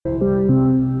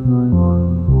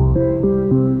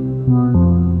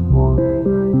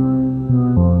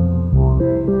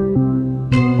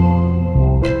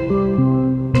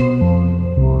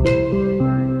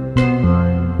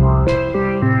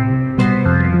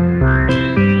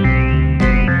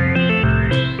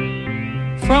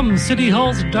City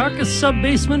Hall's darkest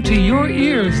sub-basement to your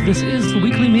ears. This is the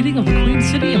weekly meeting of the Queen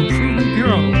City Improvement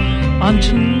Bureau. On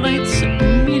tonight's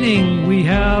meeting, we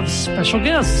have special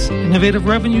guests, innovative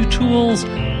revenue tools,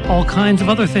 all kinds of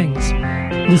other things.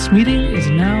 This meeting is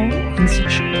now in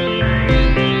session.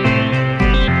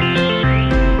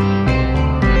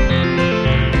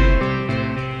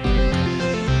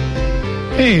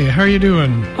 Hey, how are you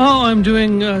doing? Oh, I'm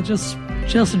doing just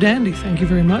dandy. Thank you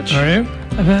very much. All right.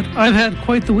 I've had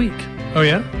quite the week. Oh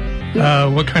yeah.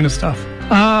 What kind of stuff?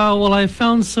 Well, I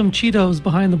found some Cheetos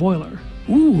behind the boiler.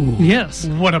 Ooh. Yes.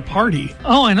 What a party!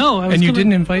 Oh, I know. And you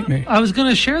didn't invite me. I was going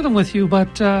to share them with you,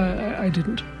 but I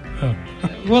didn't. Oh.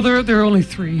 Well, there are only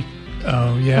 3.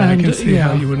 Oh yeah, And, I can see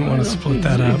how you wouldn't want to split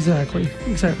that up. Exactly.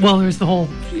 Well, there's the whole.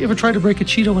 You ever tried to break a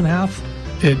Cheeto in half?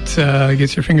 It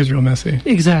gets your fingers real messy.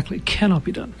 Exactly. Cannot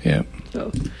be done. Yeah.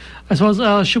 So, I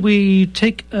suppose should we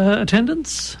take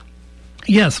attendance?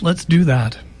 Yes, let's do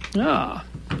that.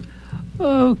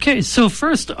 Okay, so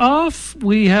first off,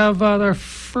 we have our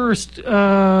first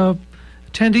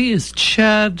attendee is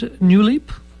Chad Newleap.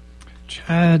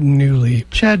 Chad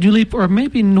Newleap, or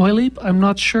maybe Neuleap, I'm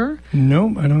not sure.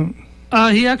 No, I don't.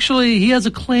 He has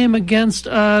a claim against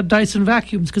Dyson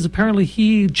vacuums because apparently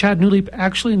Chad Newleap,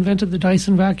 actually invented the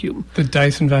Dyson vacuum. The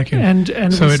Dyson vacuum. And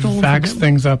so it vacs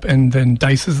things up and then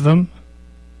dices them?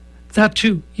 That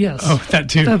too, yes. Oh, that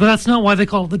too. But that's not why they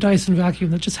call it the Dyson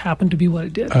vacuum. That just happened to be what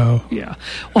it did. Oh. Yeah.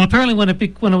 Well, apparently when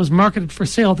it was marketed for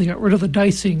sale, they got rid of the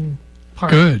dicing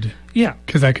part. Good. Yeah.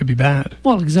 Because that could be bad.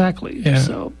 Well, exactly. Yeah.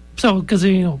 So because,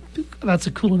 that's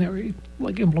a culinary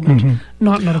implement. Mm-hmm.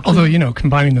 Not a Although,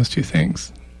 combining those two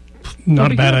things,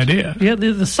 not a bad idea. Yeah,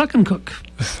 the suck and cook.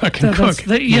 The suck and cook.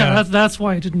 That's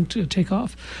why it didn't take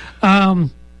off. Do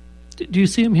you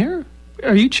see him here?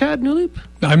 Are you Chad Newleap?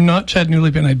 I'm not Chad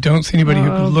Newleap, and I don't see anybody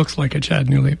who looks like a Chad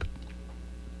Newleap.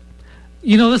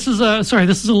 This is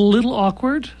a little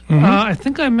awkward. Mm-hmm. I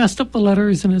think I messed up the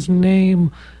letters in his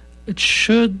name. It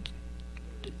should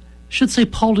say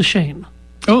Paul Deshane.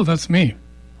 Oh, that's me.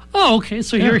 Oh, okay.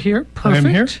 So you're here. Perfect.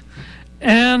 I'm here.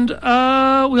 And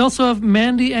we also have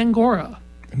Mandy Angora.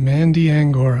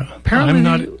 Apparently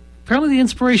the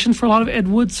inspiration for a lot of Ed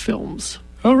Wood's films.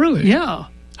 Oh, really? Yeah.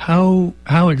 How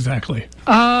exactly?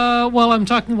 Well, I'm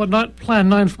talking about not Plan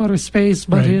 9 from Outer Space,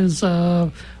 but his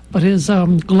Glenn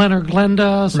or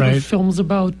Glenda sort of films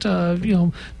about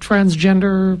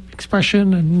transgender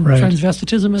expression and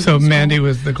transvestitism. So Mandy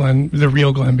was the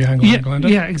real Glenn behind Glenn and Glenda?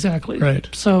 Yeah, exactly. Right.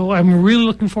 So I'm really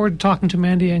looking forward to talking to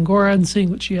Mandy Angora and seeing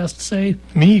what she has to say.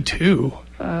 Me too.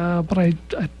 But I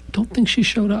don't think she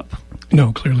showed up.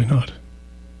 No, clearly not.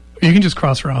 You can just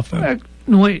cross her off then.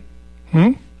 No, wait.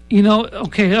 Hmm?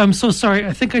 Okay, I'm so sorry.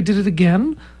 I think I did it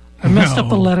again. I messed up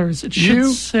the letters. It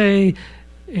should say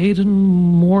Aiden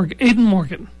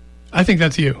Morgan. I think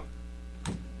that's you.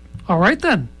 All right,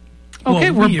 then.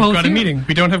 Okay, we've both got here. a meeting.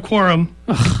 We don't have quorum,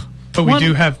 but we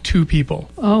do have 2 people.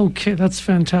 Okay, that's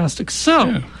fantastic.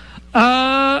 So,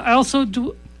 I also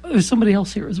do... There's somebody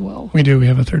else here as well. We do. We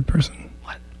have a third person.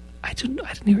 What? I didn't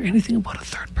hear anything about a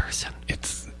third person.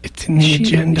 It's in the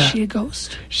agenda. Is she a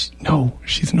ghost? No,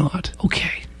 she's not.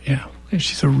 Okay. Yeah. Okay.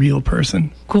 She's a real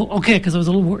person. Cool. Okay, because I was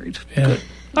a little worried. Yeah. Good.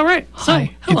 All right. So,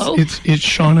 hi. Hello. It's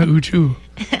Shauna Uchu.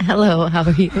 Hello. How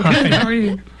are you? Hi. How are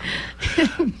you?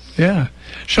 Yeah.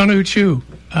 Shauna Uchu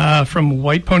from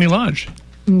White Pony Lodge.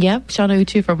 Yep. Shauna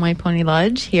Uchu from White Pony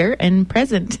Lodge here and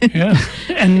present. Yeah.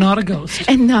 And not a ghost.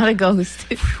 And not a ghost.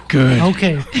 Good.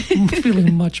 Okay. I'm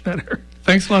feeling much better.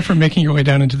 Thanks a lot for making your way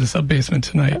down into the sub-basement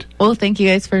tonight. Well, thank you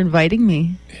guys for inviting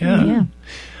me. Yeah.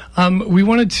 We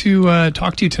wanted to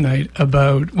talk to you tonight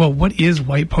about, what is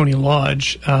White Pony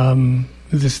Lodge,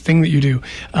 this thing that you do.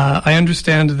 I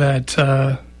understand that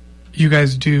you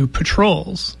guys do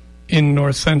patrols in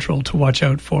North Central to watch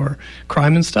out for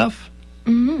crime and stuff.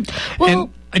 Mm-hmm. Well,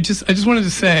 and I just wanted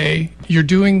to say, you're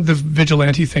doing the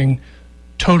vigilante thing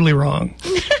totally wrong.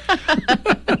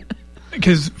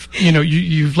 Because,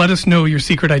 you've let us know your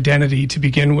secret identity to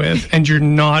begin with, and you're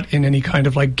not in any kind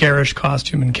of garish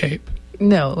costume and cape.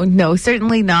 No,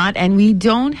 certainly not. And we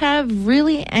don't have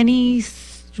really any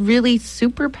really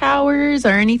superpowers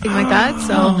or anything like that.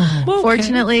 So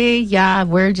fortunately,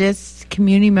 we're just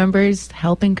community members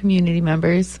helping community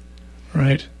members.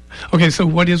 Right. Okay, so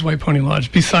what is White Pony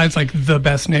Lodge, besides the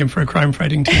best name for a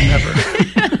crime-fighting team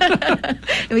ever?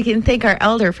 We can thank our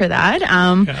elder for that.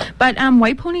 But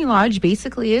White Pony Lodge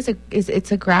basically it's a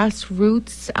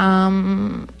grassroots,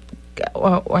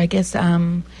 or I guess,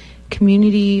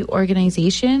 community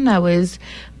organization that was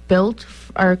built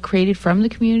or created from the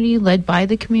community, led by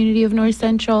the community of North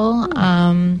Central.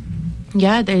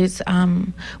 Yeah, there's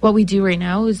what we do right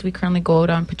now is we currently go out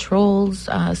on patrols.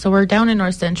 So we're down in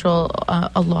North Central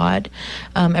a lot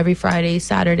every Friday,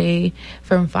 Saturday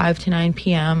from 5 to 9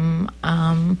 p.m.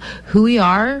 Who we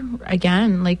are,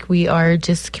 again, like we are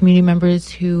just community members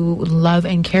who love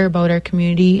and care about our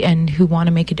community and who want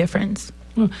to make a difference.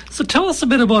 So tell us a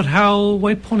bit about how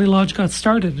White Pony Lodge got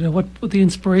started, what the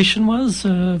inspiration was,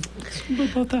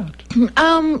 about that.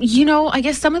 I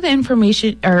guess some of the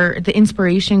information or the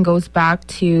inspiration goes back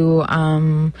to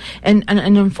an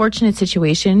unfortunate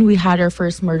situation. We had our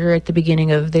first murder at the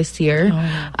beginning of this year,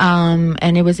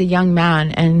 and it was a young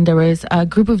man, and there was a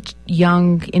group of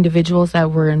young individuals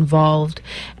that were involved.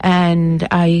 And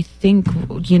I think,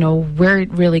 where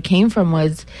it really came from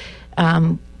was...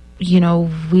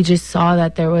 we just saw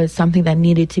that there was something that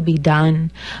needed to be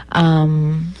done.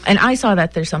 And I saw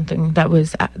that there's something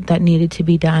that needed to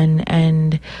be done.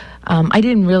 And I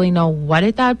didn't really know what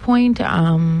at that point.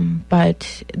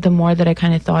 But the more that I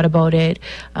kind of thought about it,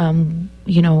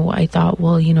 I thought,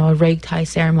 a rag tie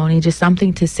ceremony, just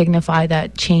something to signify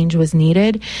that change was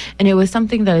needed. And it was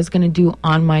something that I was going to do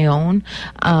on my own.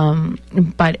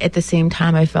 But at the same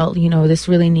time, I felt, this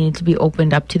really needed to be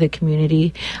opened up to the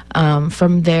community.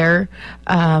 From there,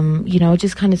 it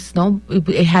just kind of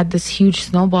it had this huge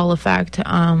snowball effect.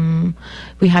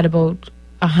 We had about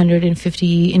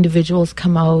 150 individuals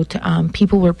come out.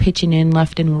 People were pitching in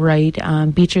left and right.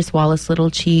 Beatrice Wallace,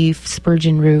 Little Chief,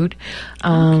 Spurgeon Root,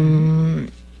 Tara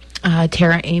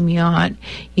Amiot,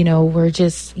 we're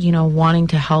just, wanting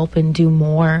to help and do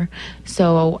more.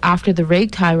 So after the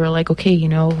rag tie, we're like, okay,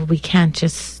 we can't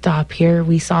just stop here.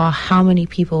 We saw how many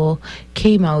people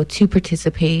came out to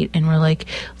participate, and we're like,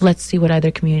 let's see what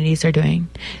other communities are doing.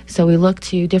 So we looked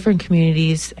to different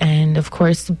communities, and of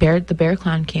course, the Bear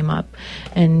Clan came up,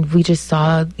 and we just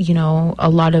saw, a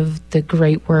lot of the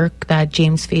great work that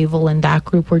James Favel and that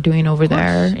group were doing over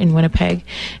there in Winnipeg.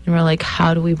 And we're like,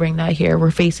 how do we bring that here?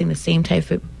 We're facing the same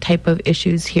type of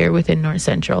issues here within North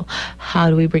Central. How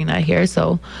do we bring that here?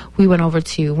 So we went over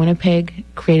to Winnipeg,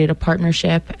 created a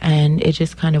partnership, and it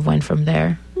just kind of went from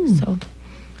there. So,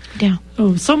 yeah.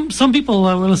 Oh, some people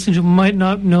we're listening to might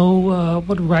not know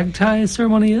what a rag tie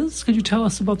ceremony is. Could you tell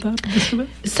us about that just a bit?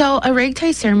 So a rag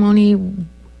tie ceremony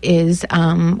is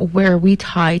where we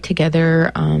tie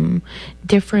together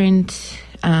different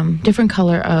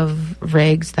color of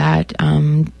rags that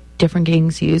different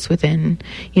gangs use within,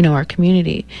 our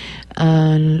community.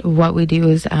 And what we do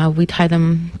is we tie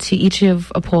them to each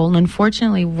of a pole. And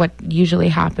unfortunately, what usually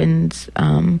happens,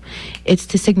 it's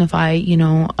to signify,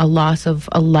 a loss of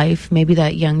a life. Maybe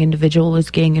that young individual was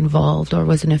gang involved or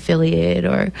was an affiliate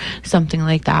or something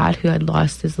like that, who had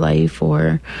lost his life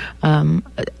or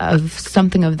of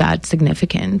something of that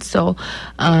significance. So,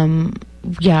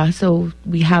 so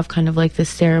we have kind of like this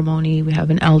ceremony. We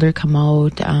have an elder come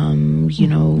out,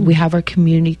 we have our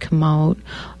community come out,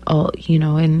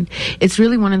 and it's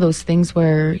really one of those things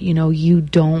where, you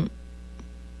don't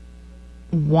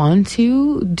want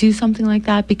to do something like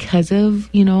that because of,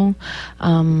 the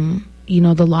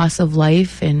loss of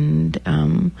life.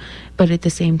 And, but at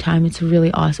the same time, it's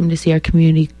really awesome to see our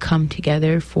community come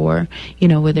together for,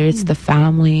 whether it's the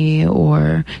family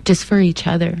or just for each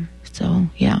other. So,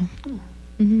 yeah.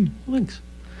 Mm-hmm. Thanks.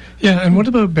 Yeah, and what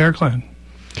about Bear Clan?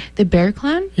 The Bear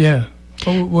Clan? Yeah.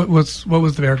 What was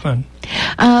the Bear Clan?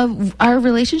 Our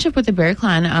relationship with the Bear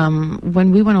Clan,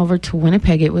 when we went over to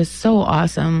Winnipeg, it was so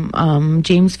awesome.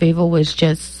 James Favel was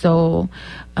just so,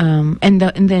 and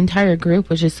the entire group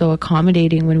was just so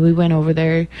accommodating. When we went over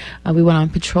there, we went on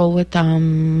patrol with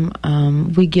them.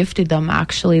 We gifted them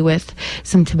actually with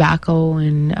some tobacco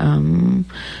and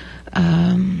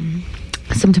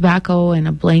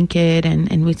a blanket,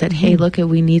 and we said, hey, look,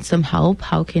 we need some help.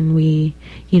 How can we,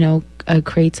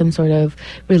 create some sort of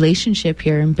relationship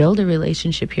here and build a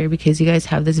relationship here, because you guys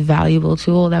have this valuable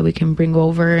tool that we can bring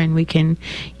over and we can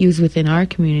use within our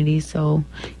community. So,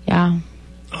 yeah.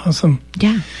 Awesome.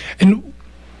 Yeah. And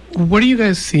what are you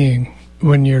guys seeing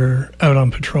when you're out on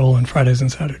patrol on Fridays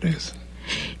and Saturdays?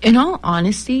 In all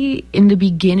honesty, in the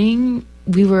beginning,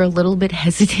 we were a little bit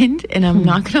hesitant, and I'm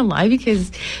not going to lie,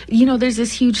 because, there's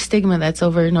this huge stigma that's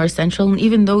over North Central, and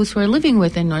even those who are living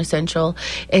within North Central,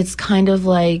 it's kind of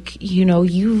like, you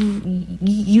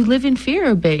live in fear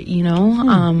a bit,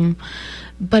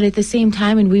 but at the same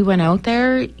time, when we went out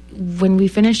there, when we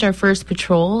finished our first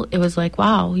patrol, it was like,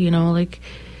 wow, we got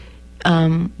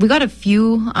a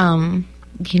few, I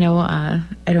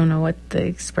don't know what the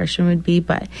expression would be,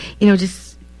 but, just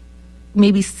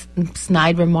maybe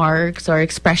snide remarks or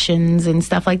expressions and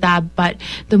stuff like that. But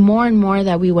the more and more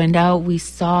that we went out, we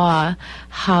saw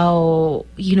how,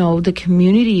 the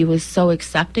community was so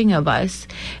accepting of us,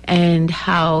 and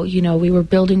how, we were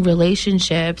building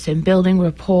relationships and building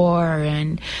rapport,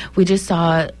 and we just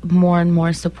saw more and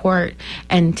more support.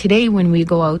 And today when we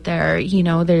go out there,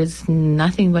 there's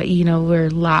nothing but, we're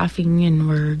laughing and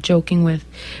we're joking with,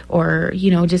 or,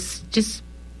 just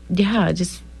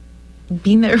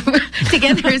being there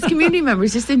together as community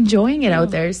members, just enjoying it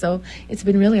out there. So it's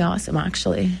been really awesome,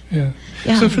 actually. Yeah.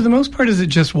 So for the most part, is it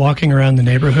just walking around the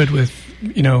neighborhood with,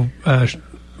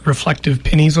 reflective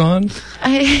pennies on?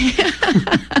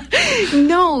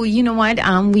 No, you know what?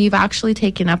 We've actually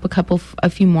taken up a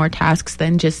few more tasks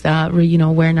than just,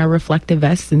 wearing our reflective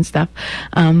vests and stuff.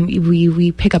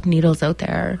 We pick up needles out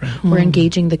there. Right. We're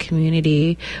engaging the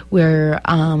community. We're,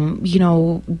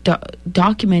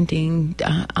 documenting,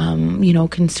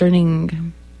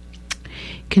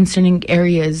 concerning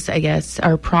areas, I guess,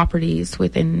 our properties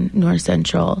within North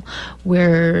Central.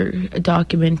 We're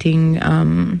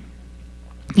documenting,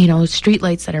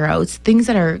 streetlights that are out, things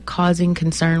that are causing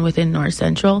concern within North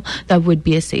Central that would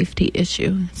be a safety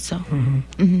issue. So,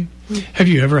 Have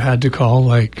you ever had to call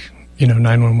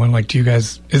 911? Like, do you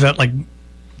guys? Is that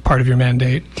part of your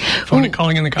mandate?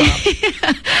 Calling in the cops?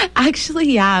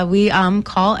 Actually, yeah, we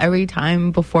call every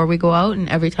time before we go out and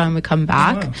every time we come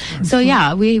back. Oh, wow. So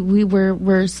yeah,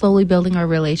 we're slowly building our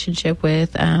relationship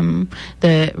with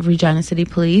the Regina City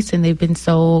Police, and they've been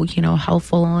so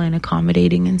helpful and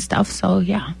accommodating and stuff. So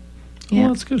yeah. Yeah,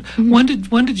 that's good. Mm-hmm.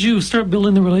 When did you start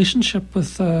building the relationship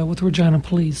with Regina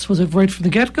Police? Was it right from the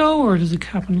get-go, or does it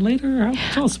happen later?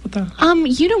 Tell us about that.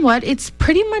 You know what? It's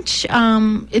pretty much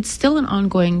it's still an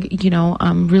ongoing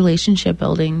relationship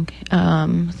building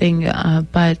thing,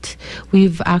 but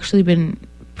we've actually been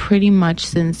pretty much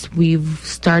since we've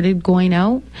started going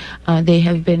out. They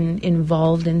have been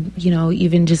involved in,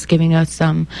 even just giving us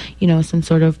some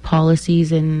sort of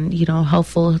policies and,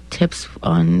 helpful tips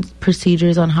on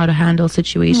procedures on how to handle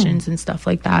situations and stuff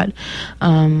like that.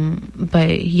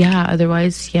 But yeah,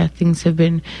 otherwise, things have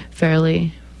been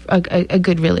fairly a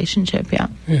good relationship. Yeah.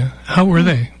 Yeah. How were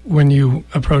they when you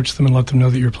approached them and let them know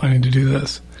that you're planning to do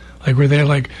this? Were they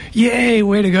yay,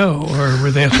 way to go? Or were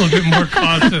they a little bit more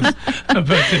cautious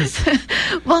about this?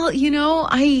 Well,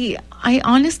 I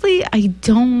honestly, I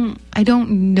don't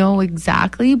know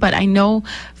exactly, but I know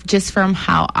just from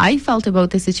how I felt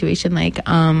about the situation,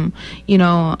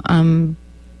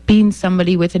 being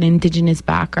somebody with an Indigenous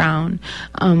background,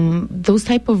 those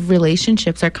type of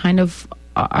relationships are kind of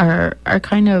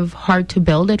hard to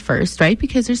build at first, right?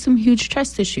 Because there's some huge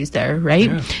trust issues there,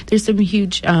 right? Yeah. There's some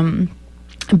huge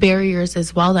barriers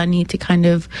as well that need to kind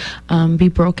of be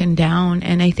broken down.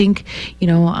 And I think,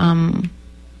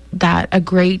 that a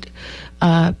great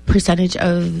percentage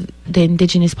of the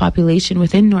Indigenous population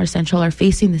within North Central are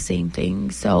facing the same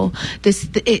thing. So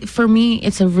for me,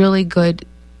 it's a really good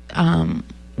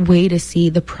way to see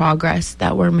the progress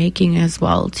that we're making as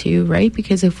well too, right?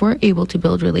 Because if we're able to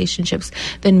build relationships,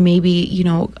 then maybe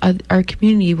our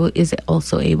community is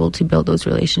also able to build those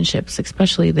relationships,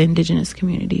 especially the Indigenous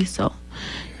community. So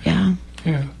yeah.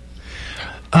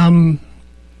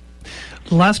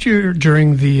 Last year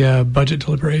during the budget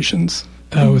deliberations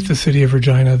with the City of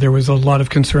Regina, there was a lot of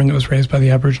concern that was raised by the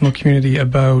Aboriginal community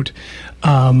about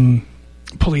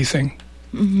policing.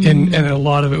 And a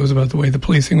lot of it was about the way the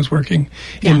policing was working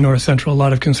in North Central. A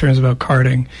lot of concerns about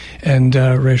carding and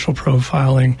racial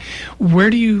profiling. Where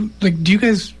do you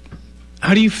guys?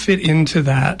 How do you fit into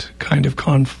that kind of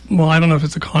well, I don't know if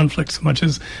it's a conflict so much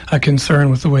as a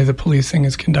concern with the way the policing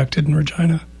is conducted in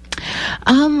Regina.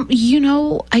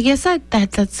 I guess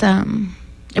that's a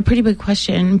pretty big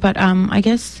question, but I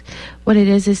guess what it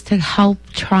is to help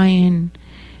try and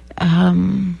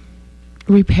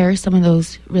repair some of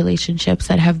those relationships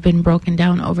that have been broken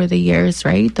down over the years,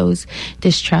 right? Those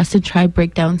distrust, and try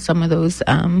break down some of those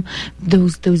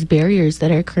barriers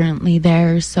that are currently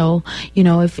there. So,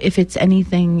 if it's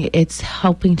anything, it's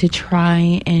helping to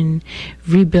try and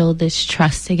rebuild this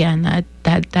trust again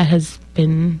that has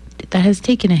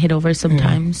taken a hit over some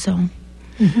time. So.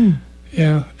 Mm-hmm.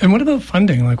 Yeah. And what about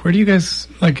funding? Where do you guys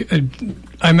I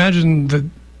imagine that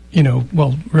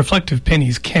reflective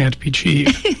pennies can't be cheap.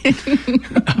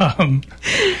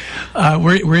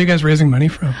 Where are you guys raising money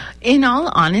from? In all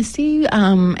honesty,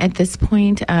 at this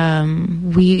point,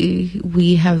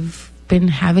 we have been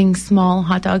having small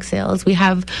hot dog sales. We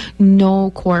have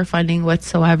no core funding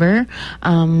whatsoever.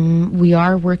 We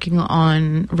are working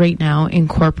on right now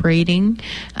incorporating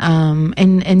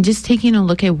and just taking a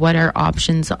look at what our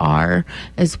options are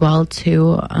as well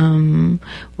too.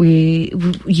 We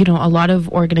a lot of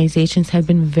organizations have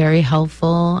been very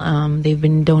helpful. They've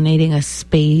been donating us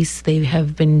space. They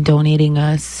have been donating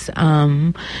us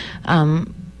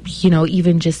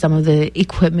even just some of the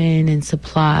equipment and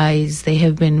supplies. They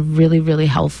have been really, really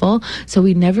helpful. So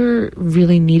we never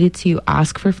really needed to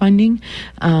ask for funding.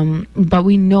 But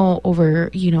we know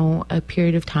over, a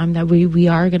period of time that we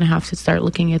are going to have to start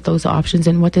looking at those options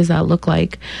and what does that look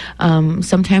like.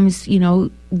 Sometimes,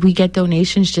 we get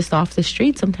donations just off the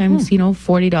street. Sometimes,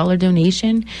 $40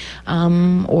 donation,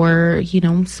 or,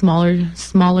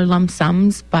 smaller lump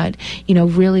sums. But,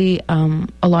 really, a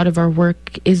lot of our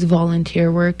work is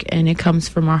volunteer work, and it comes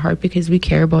from our heart because we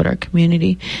care about our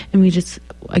community, and we just,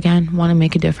 again, want to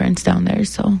make a difference down there.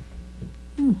 So.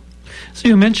 So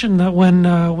you mentioned that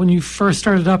when you first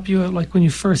started up, when you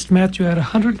first met, you had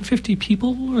 150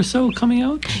 people or so coming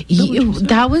out.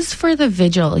 That was for the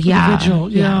vigil, yeah. The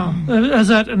vigil, yeah. Has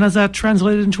that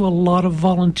translated into a lot of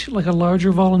a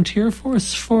larger volunteer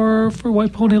force for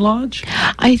White Pony Lodge?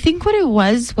 I think what it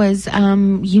was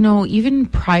even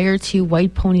prior to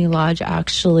White Pony Lodge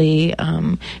actually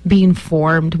being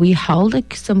formed, we held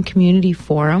some community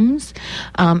forums.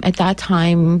 At that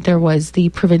time, there was the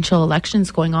provincial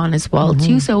elections going on as well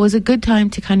too, so it was a good time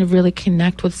to kind of really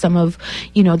connect with some of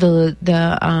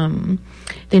the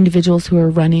individuals who are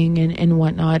running and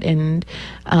whatnot, and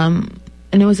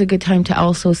it was a good time to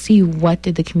also see what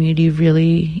did the community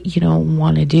really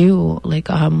want to do,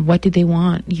 what did they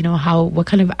want, what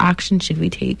kind of action should we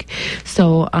take.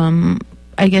 So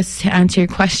I guess to answer your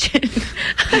question,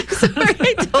 I'm sorry,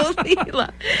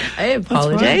 I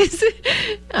apologize.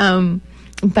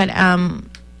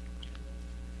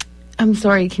 I'm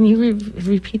sorry. Can you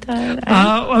repeat that?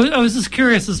 I was just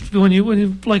curious as to when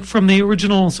you from the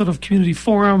original sort of community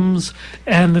forums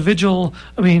and the vigil.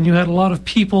 I mean, you had a lot of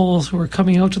people who were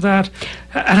coming out to that.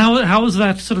 And how was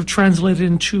that sort of translated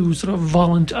into sort of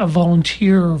a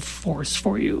volunteer force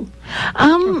for you?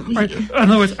 In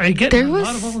other words, are you getting a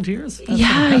lot of volunteers?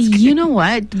 You know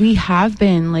what? We have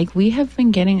been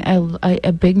getting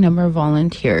a big number of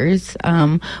volunteers.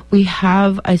 We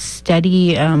have a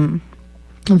steady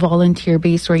volunteer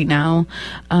base right now,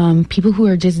 people who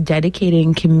are just dedicated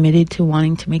and committed to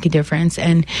wanting to make a difference,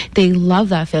 and they love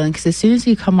that feeling because as soon as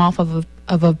you come off of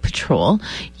a patrol,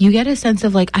 you get a sense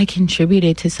of I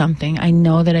contributed to something. I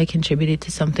know that I contributed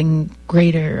to something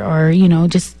greater, or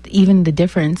just even the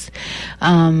difference.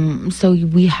 So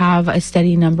we have a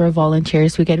steady number of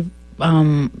volunteers. We get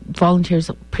volunteers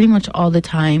pretty much all the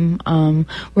time.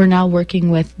 We're now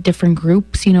working with different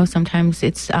groups. Sometimes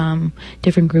it's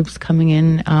different groups coming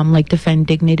in, like Defend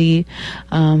Dignity,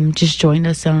 just joined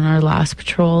us on our last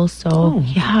patrol. So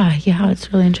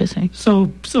it's really interesting. So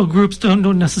groups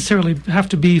don't necessarily have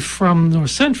to be from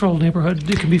North Central neighborhood.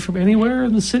 It can be from anywhere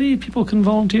in the city. People can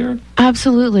volunteer.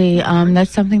 Absolutely. That's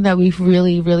something that we've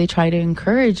really, really tried to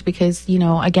encourage because,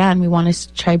 again, we want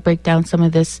to try to break down some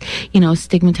of this,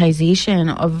 stigmatization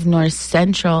of North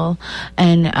Central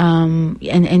and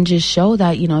just show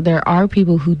that, there are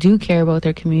people who do care about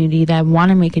their community, that want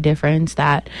to make a difference,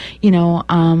 that,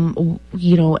 and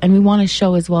we want to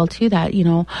show as well, too, that,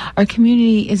 our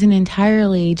community isn't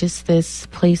entirely just this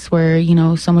place where,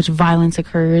 so much violence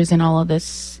occurs and all of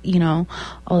this,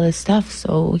 all this stuff.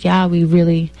 So, we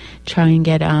really try and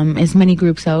get as many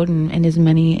groups out and as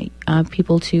many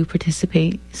people to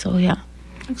participate. So,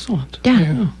 Excellent.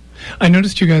 Yeah. I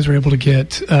noticed you guys were able to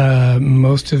get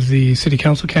most of the city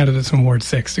council candidates in Ward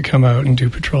 6 to come out and do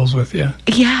patrols with you.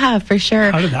 Yeah, for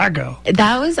sure. How did that go?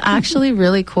 That was actually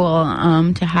really cool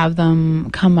to have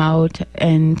them come out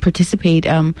and participate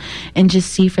and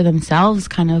just see for themselves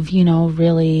kind of,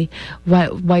 really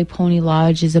what White Pony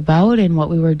Lodge is about and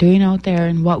what we were doing out there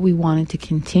and what we wanted to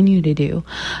continue to do.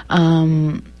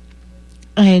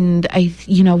 And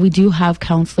we do have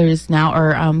counselors now,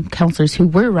 or counselors who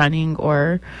were running,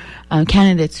 or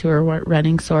candidates who are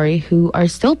running, who are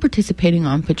still participating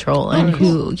on patrol, and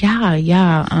who,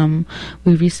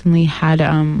 we recently had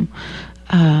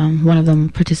one of them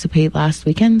participate last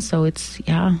weekend, so it's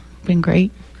been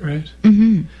great. Great.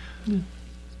 Mm-hmm.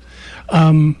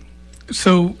 Yeah.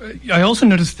 So I also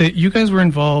noticed that you guys were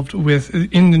involved with,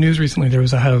 in the news recently, there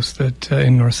was a house that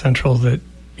in North Central that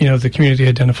the community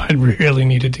identified really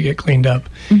needed to get cleaned up.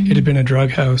 Mm-hmm. It had been a drug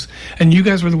house. And you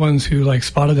guys were the ones who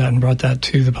spotted that and brought that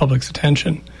to the public's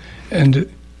attention. And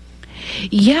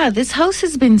this house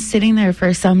has been sitting there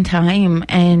for some time,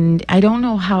 and I don't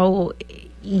know how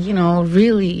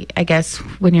really, I guess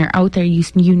when you're out there,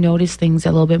 you notice things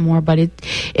a little bit more, but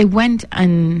it went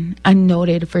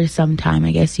unnoted for some time,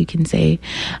 I guess you can say.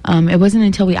 It wasn't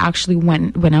until we actually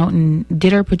went out and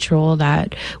did our patrol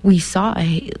that we saw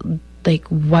like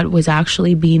what was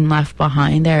actually being left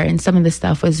behind there, and some of the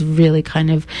stuff was really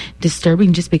kind of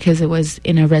disturbing just because it was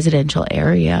in a residential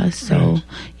area. So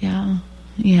right.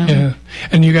 Yeah.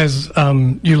 And you guys,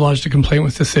 you lodged a complaint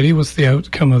with the city. What's the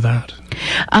outcome of that?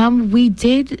 We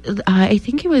did. I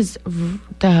think it was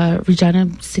the Regina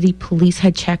City Police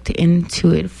had checked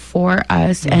into it for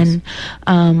us, yes. And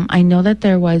I know that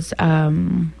there was.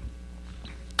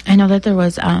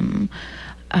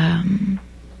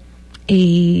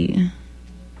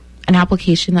 An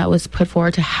application that was put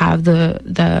forward to have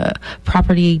the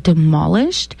property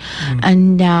demolished,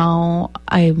 and now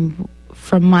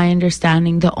from my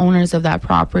understanding, the owners of that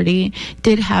property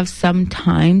did have some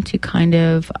time to kind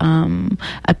of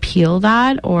appeal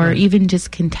that or even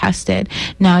just contest it.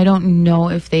 Now, I don't know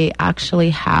if they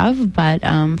actually have, but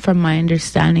from my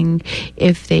understanding,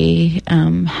 if they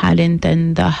hadn't,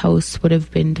 then the house would have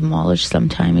been demolished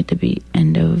sometime at the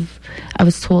end of, I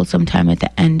was told sometime at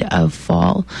the end of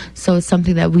fall. So it's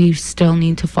something that we still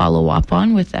need to follow up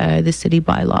on with the city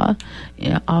bylaw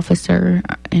officer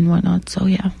and whatnot. So,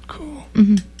 yeah. Cool.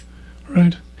 Mm-hmm.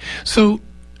 Right. So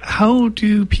how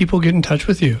do people get in touch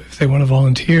with you if they want to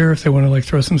volunteer, if they want to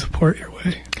throw some support your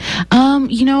way?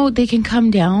 They can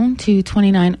come down to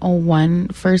 2901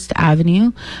 First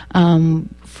Avenue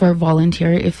for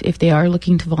volunteer. If they are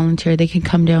looking to volunteer, they can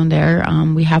come down there.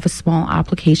 We have a small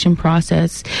application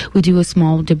process. We do a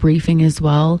small debriefing as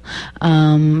well.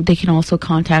 They can also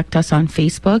contact us on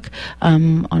Facebook.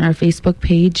 On our Facebook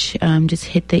page, just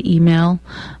hit the email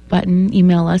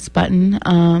us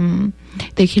button.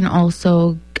 They can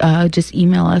also just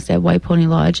email us at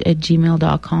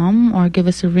whiteponylodge@gmail.com or give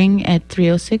us a ring at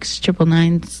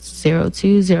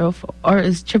 306-999-0204 or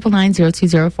is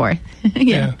 999-0204.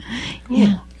 Yeah.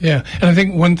 Yeah. And I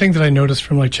think one thing that I noticed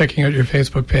from checking out your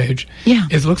Facebook page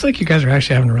is it looks like you guys are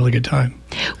actually having a really good time.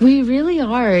 We really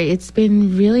are. It's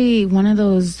been really one of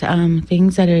those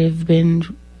things that have been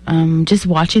just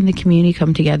watching the community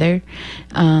come together,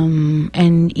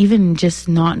 and even just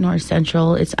not North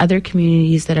Central, it's other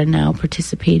communities that are now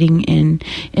participating in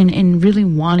really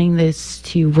wanting this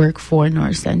to work for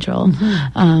North Central.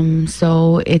 Mm-hmm.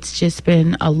 So it's just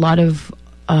been a lot of,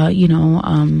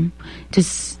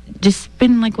 just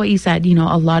been like what you said,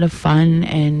 a lot of fun,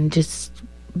 and just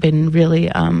been really,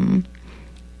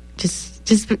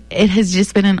 it has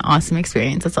just been an awesome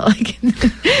experience. That's all I can.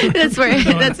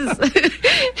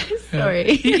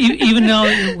 Sorry. Even now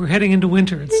that we're heading into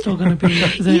winter, it's still going to be.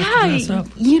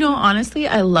 Honestly,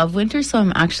 I love winter, so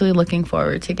I'm actually looking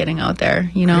forward to getting out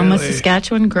there. I'm a Really?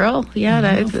 Saskatchewan girl. Yeah,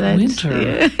 that's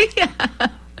winter. Yeah.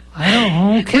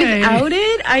 Okay. Without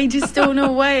it, I just don't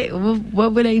know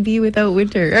what would I be without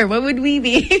winter, or what would we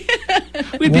be?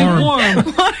 We'd be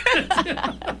warm.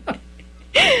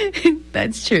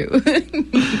 That's true.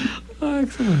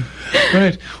 Excellent.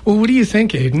 Right. Well, what do you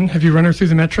think, Aidan? Have you run her through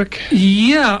the metric?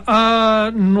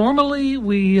 Yeah. Normally,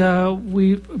 we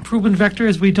improvement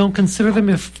vectors, we don't consider them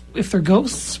if they're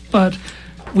ghosts, but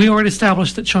we already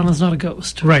established that Shauna's not a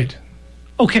ghost. Right.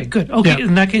 Okay, good. Okay, Yeah.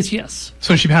 In that case, yes.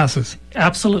 So she passes.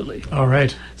 Absolutely. All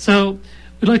right. So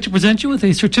we'd like to present you with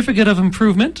a certificate of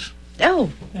improvement.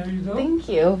 Oh, There you go. thank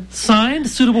you. Signed,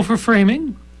 suitable for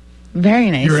framing.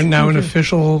 Very nice. You're now an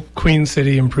official Queen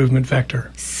City improvement vector.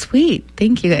 Sweet.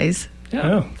 Thank you, guys. Yeah.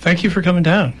 Oh, thank you for coming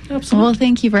down. Absolutely. Well,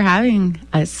 thank you for having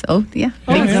us. Oh, yeah.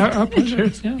 Oh, Thanks. yeah, our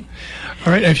pleasure. Yeah.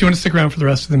 All right. And if you want to stick around for the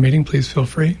rest of the meeting, please feel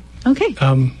free. Okay.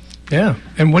 Yeah.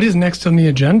 And what is next on the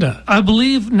agenda? I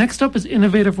believe next up is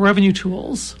innovative revenue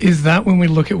tools. Is that when we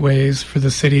look at ways for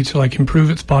the city to improve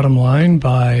its bottom line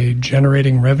by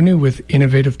generating revenue with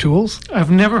innovative tools? I've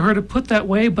never heard it put that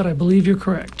way, but I believe you're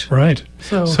correct. Right.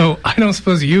 So I don't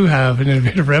suppose you have an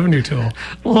innovative revenue tool.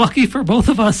 Lucky for both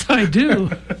of us, I do.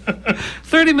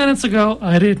 30 minutes ago,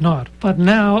 I did not, but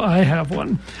now I have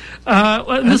one.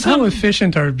 That's how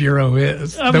efficient our bureau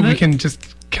is, that we can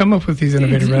just come up with these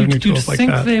innovative revenue tools like that.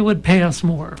 You'd think they would pay us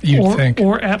more. You'd think.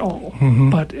 Or at all. Mm-hmm.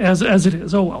 But as it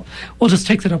is, oh well. We'll just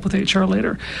take that up with HR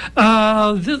later.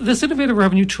 This innovative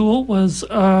revenue tool was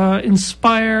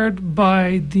inspired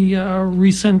by the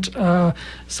recent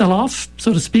sell-off,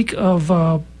 so to speak, of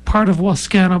part of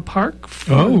Wascana Park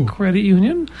for the credit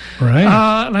union. Right.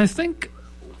 And I think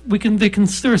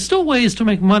there are still ways to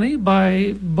make money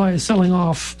by selling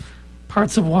off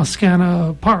parts of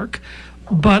Wascana Park.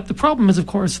 But the problem is, of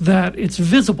course, that it's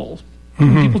visible.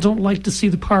 Mm-hmm. People don't like to see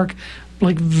the park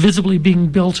like visibly being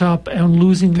built up and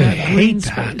losing They that green hate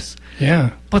that. space.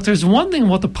 Yeah. But there's one thing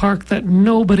about the park that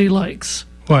nobody likes.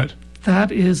 What?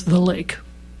 That is the lake.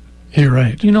 You're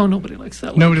right. You know nobody likes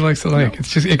that lake. Nobody likes the lake. No.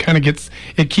 It's just,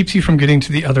 it keeps you from getting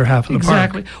to the other half of the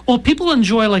park. Exactly. Well, people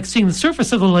enjoy like seeing the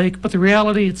surface of the lake, but the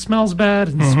reality, it smells bad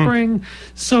in spring.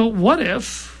 So what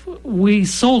if we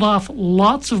sold off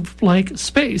lots of like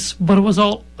space, but it was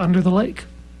all under the lake?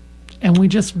 And we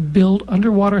just build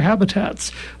underwater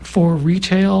habitats for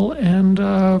retail and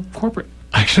corporate.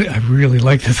 Actually, I really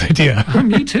like this idea.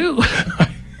 Me too.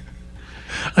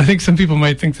 I think some people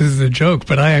might think this is a joke,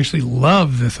 but I actually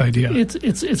love this idea.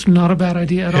 It's not a bad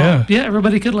idea at Yeah. all. Yeah,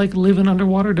 everybody could like live in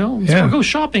underwater domes Yeah. or go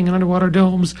shopping in underwater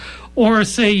domes, or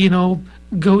say,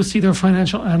 go see their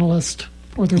financial analyst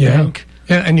or their bank.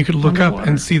 Yeah, and you could look up Underwater.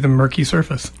 and see the murky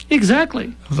surface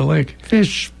Exactly. of the lake.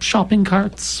 Fish, shopping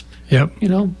carts, Yep.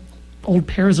 old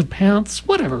pairs of pants,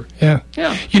 whatever. Yeah.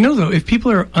 Yeah. Though, if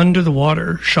people are under the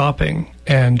water shopping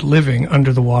and living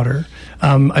under the water,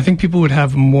 I think people would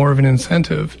have more of an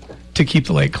incentive to keep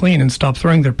the lake clean and stop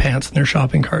throwing their pants and their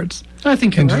shopping carts I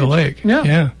think you're into the right. lake. Yeah.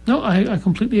 Yeah. No, I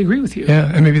completely agree with you.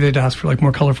 Yeah, and maybe they'd ask for like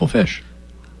more colorful fish.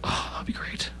 That'd be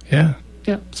great. Yeah.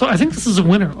 Yeah. So I think this is a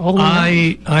winner all the way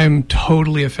around. I'm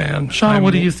totally a fan. Shauna,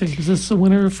 what do you think? Is this a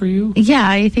winner for you? Yeah,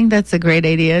 I think that's a great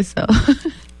idea. So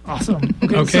Awesome.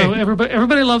 Okay. Okay. So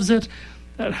everybody loves it.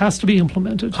 That has to be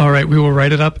implemented. All right, we will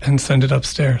write it up and send it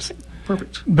upstairs.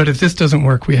 Perfect. But if this doesn't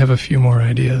work, we have a few more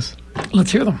ideas.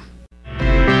 Let's hear them.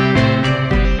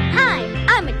 Hi,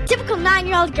 I'm a typical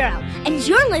 9-year-old girl, and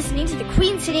you're listening to the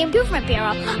Queen City Improvement Bureau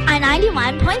on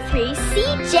 91.3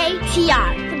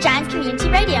 CJTR, the Giants Community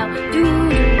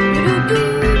Radio.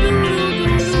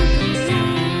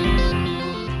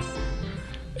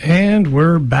 And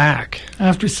we're back.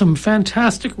 After some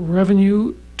fantastic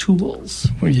revenue tools.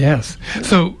 Well, yes.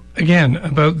 So again,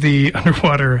 about the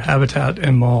underwater habitat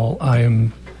and mall,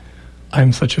 I'm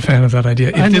such a fan of that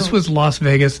idea. I If this know. was Las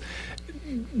Vegas,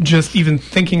 just even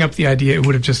thinking up the idea, it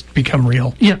would have just become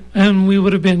real. Yeah, and we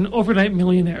would have been overnight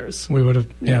millionaires. We would have,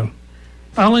 yeah.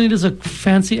 All I need is a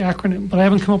fancy acronym, but I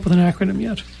haven't come up with an acronym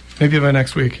yet. Maybe by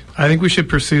next week. I think we should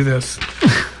pursue this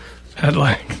at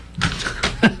length.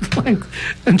 Like,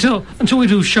 until we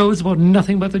do shows about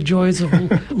nothing but the joys of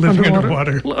Living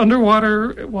underwater.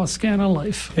 Underwater Wascana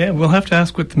life. Yeah, we'll have to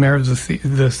ask what the mayor of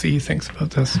the sea thinks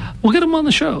about this. We'll get him on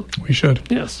the show. We should.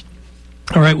 Yes.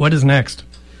 All right, what is next?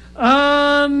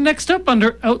 Next up,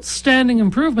 under outstanding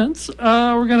improvements,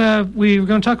 we're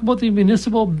gonna talk about the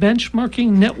Municipal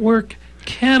Benchmarking Network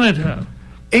Canada.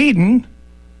 Aiden,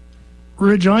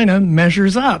 Regina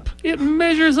measures up. It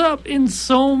measures up in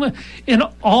in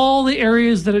all the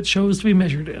areas that it chose to be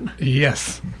measured in.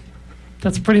 Yes.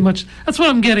 That's what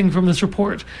I'm getting from this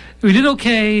report. We did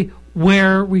okay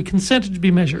where we consented to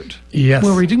be measured. Yes.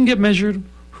 Where we didn't get measured,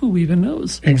 who even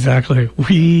knows? Exactly.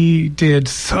 We did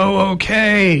so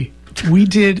okay. We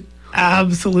did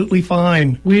absolutely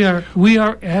fine. We are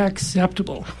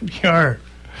acceptable. We are.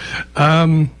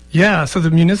 Yeah, so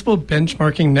the Municipal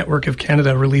Benchmarking Network of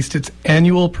Canada released its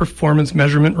annual performance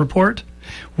measurement report,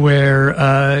 where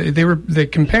they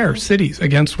compare cities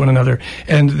against one another,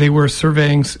 and they were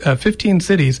surveying 15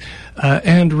 cities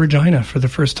and Regina for the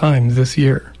first time this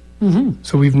year. Mm-hmm.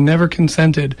 So we've never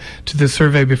consented to this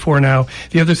survey before now.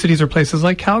 The other cities are places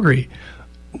like Calgary,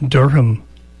 Durham,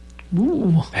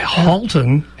 Ooh.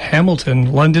 Halton,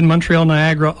 Hamilton, London, Montreal,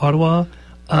 Niagara, Ottawa,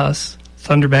 us,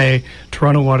 Thunder Bay,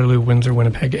 Toronto, Waterloo, Windsor,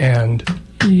 Winnipeg, and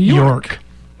York.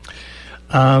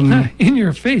 In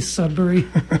your face, Sudbury.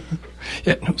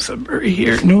 Yeah, no Sudbury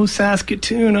here. No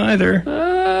Saskatoon either.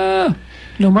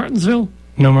 No Martinsville.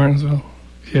 No Martinsville.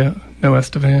 Yeah, no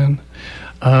Estevan.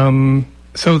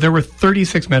 So there were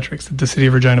 36 metrics that the city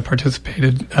of Regina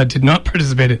did not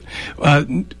participate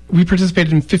in. We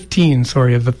participated in 15,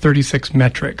 of the 36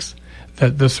 metrics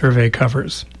that the survey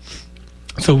covers.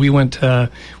 So we went,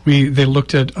 they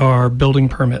looked at our building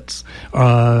permits,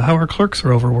 how our clerks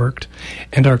are overworked,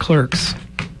 and our clerks,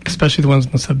 especially the ones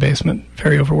in the sub-basement,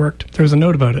 very overworked. There was a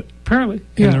note about it Apparently.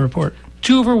 in the report.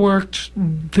 Too overworked,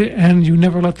 and you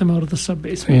never let them out of the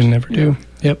sub-basement. You never do.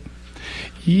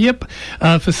 Yep.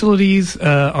 Facilities,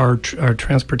 our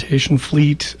transportation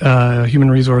fleet, human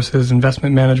resources,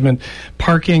 investment management,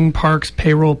 parking, parks,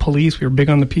 payroll, police. We were big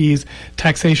on the Ps,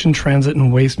 taxation, transit,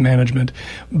 and waste management.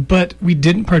 But we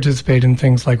didn't participate in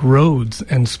things like roads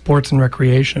and sports and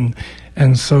recreation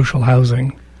and social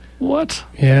housing. What?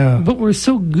 Yeah. But we're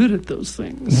so good at those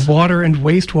things. Water and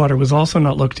wastewater was also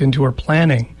not looked into or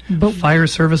planning. But fire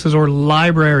services or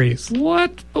libraries.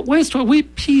 What? But wastewater, we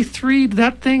P3'd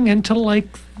that thing until like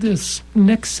this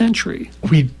next century.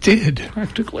 We did.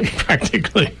 Practically.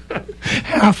 Practically.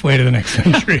 Halfway to the next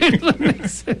century. The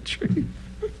next century.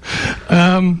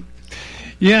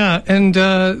 Yeah,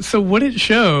 and so what it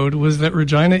showed was that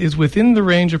Regina is within the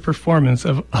range of performance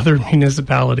of other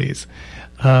municipalities.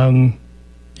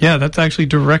 Yeah, that's actually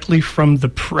directly from the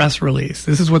press release.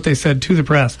 This is what they said to the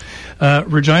press.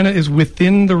 Regina is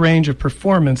within the range of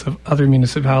performance of other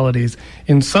municipalities.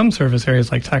 In some service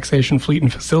areas like taxation, fleet,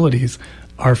 and facilities,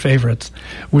 our favorites.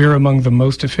 We're among the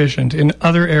most efficient. In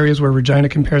other areas where Regina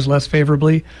compares less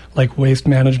favorably, like waste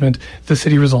management, the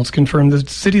city results confirm the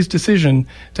city's decision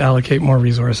to allocate more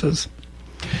resources.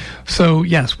 So,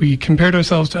 yes, we compared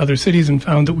ourselves to other cities and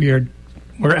found that we're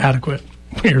adequate.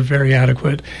 We are very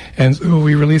adequate. And so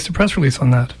we released a press release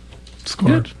on that.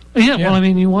 Scored. Good. Yeah, well, I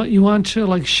mean, you want to,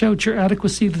 like, shout your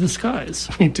adequacy to the skies.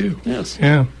 We do. Yes.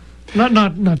 Yeah.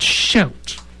 Not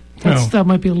shout. That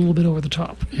might be a little bit over the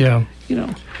top. Yeah. You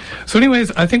know. So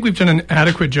anyways, I think we've done an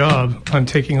adequate job on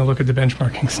taking a look at the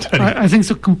benchmarking study. I think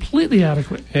so. Completely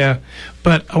adequate. Yeah.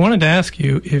 But I wanted to ask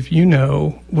you if you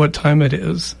know what time it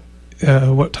is,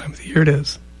 what time of the year it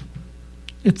is.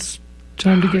 It's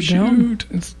time to get down.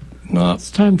 It's not. It's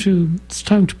time to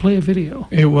play a video.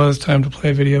 It was time to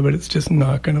play a video, but it's just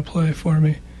not going to play for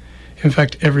me. In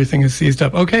fact, everything is seized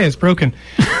up. Okay, it's broken.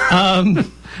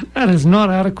 That is not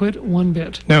adequate one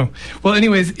bit. No. Well,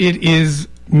 anyways, it is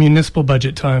municipal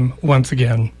budget time once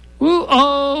again.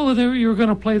 Ooh, there you were going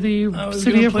to play the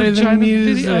City of Regina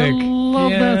video. I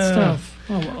love that stuff.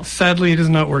 Oh, well. Sadly, it is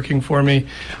not working for me.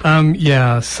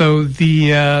 So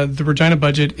the Regina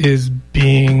budget is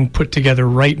being put together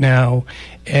right now,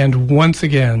 and once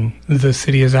again, the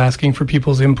city is asking for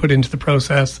people's input into the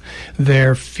process,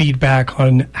 their feedback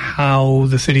on how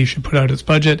the city should put out its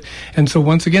budget, and so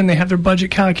once again, they have their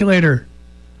budget calculator.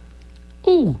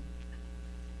 Ooh.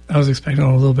 I was expecting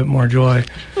a little bit more joy.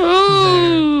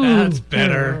 Oh, that's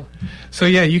better. So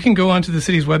yeah, you can go onto the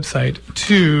city's website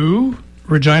to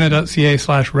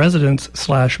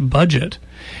regina.ca/residents/budget.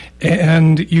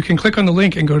 And you can click on the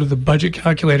link and go to the budget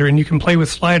calculator, and you can play with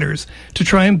sliders to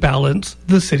try and balance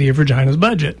the city of Regina's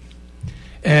budget.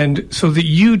 And so that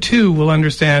you too will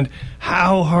understand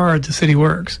how hard the city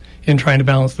works in trying to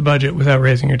balance the budget without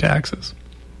raising your taxes.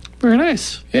 Very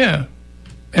nice. Yeah.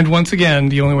 And once again,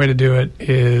 the only way to do it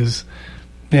is,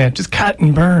 just cut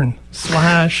and burn,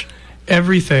 slash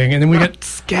everything, and then we get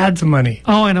scads of money.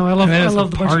 Oh, I know. I love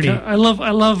the party. budget. I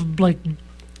love like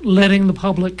letting the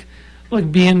public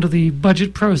be into the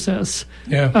budget process.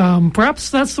 Yeah. Perhaps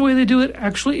that's the way they do it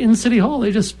actually in City Hall.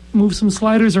 They just move some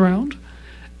sliders around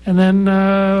and then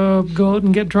go out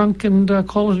and get drunk and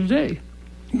call it a day.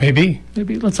 Maybe.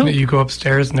 Let's hope. You go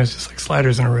upstairs and there's just like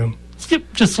sliders in a room. Yep,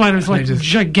 just sliders, like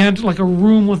gigantic, like a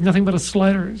room with nothing but a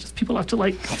slider. Just people have to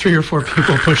 3 or 4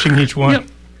 people pushing each one. Yep,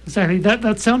 exactly.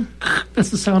 That sound. That's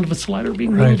the sound of a slider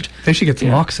being right. moved. They should get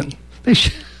some oxen. They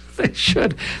should. They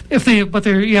should. But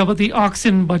the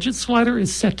oxen budget slider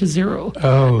is set to 0.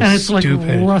 Oh, and it's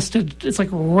stupid. rusted. It's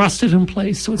rusted in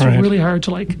place, so it's really hard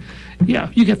to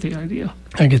you get the idea.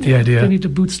 I get the idea. They need to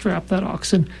bootstrap that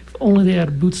oxen. If only they had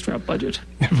a bootstrap budget.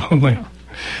 If only.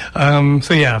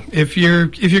 If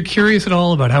you're curious at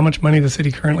all about how much money the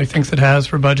city currently thinks it has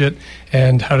for budget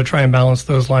and how to try and balance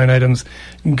those line items,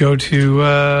 go to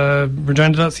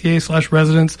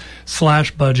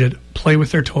regina.ca/residents/budget. Play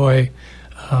with their toy.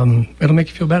 It'll make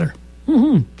you feel better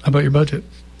about your budget.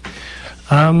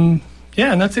 And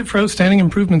that's it for outstanding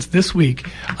improvements this week.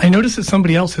 I noticed that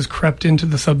somebody else has crept into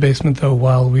the sub-basement, though,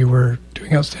 while we were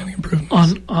doing outstanding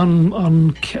improvements.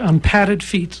 On padded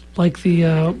feet, like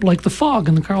the fog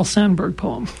in the Carl Sandburg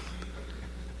poem.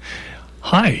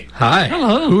 Hi.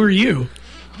 Hello. Who are you?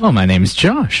 Oh, my name's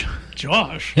Josh.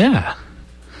 Josh? Yeah.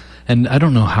 And I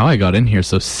don't know how I got in here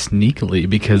so sneakily,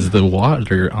 because the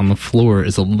water on the floor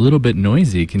is a little bit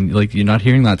noisy. You're not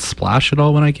hearing that splash at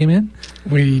all when I came in?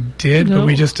 We did, but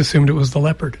we just assumed it was the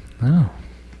leopard. Oh.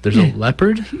 There's a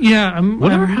leopard? Yeah, I'm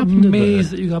amazed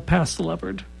to that you got past the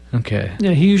leopard. Okay.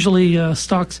 Yeah, he usually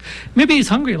stalks. Maybe he's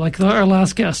hungry. Our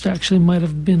last guest actually might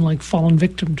have been fallen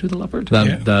victim to the leopard.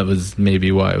 That was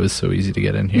maybe why it was so easy to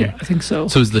get in here. Yeah, I think so.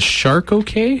 So is the shark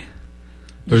okay?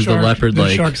 Or is the leopard The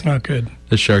shark's not good.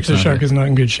 The shark is not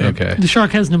in good shape. Okay. The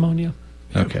shark has pneumonia.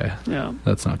 Okay. Yeah.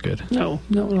 That's not good. No,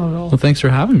 not at all. Well, thanks for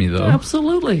having me, though.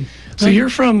 Absolutely. So you're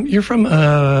from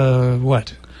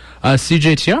what?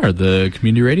 CJTR, the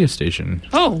community radio station.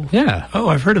 Oh, Yeah. Oh,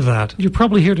 I've heard of that. you're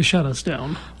probably here to shut us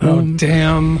down. Oh,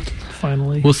 damn.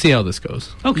 Finally. We'll see how this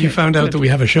goes. Okay. You found out good. that we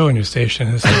have a show in your station.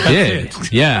 It's like,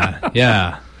 Yeah, that's it.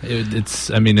 yeah.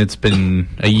 It's been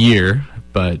a year,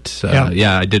 but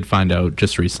Yeah. I did find out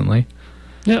just recently.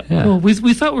 Yeah. Yeah. Well,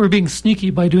 we thought we were being sneaky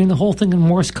by doing the whole thing in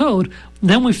Morse code.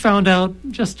 Then we found out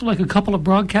just like a couple of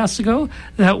broadcasts ago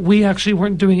that we actually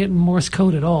weren't doing it in Morse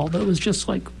code at all. That was just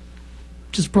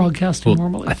broadcasting Well,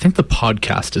 normally. I think the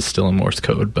podcast is still in Morse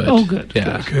code, but Oh, good,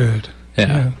 Yeah, Good.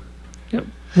 yeah. Yep.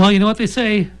 Well, you know what they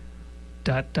say?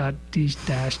 Dot dot dash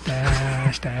dash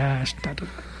dash dot.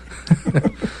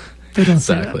 dot. They don't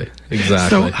say Exactly. that. Exactly.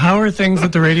 So, how are things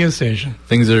at the radio station?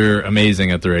 Things are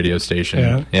amazing at the radio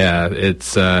station. Yeah.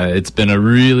 It's been a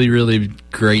really, really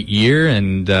great year,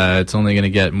 and it's only going to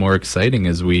get more exciting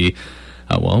as we're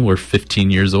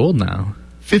 15 years old now.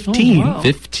 15. Oh, wow.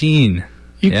 15.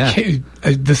 You Yeah.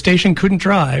 can't, the station couldn't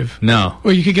drive. No.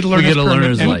 Well, you could get a learner's, get a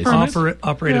learner's permit and license.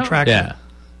 operate Yeah. a tractor. Yeah.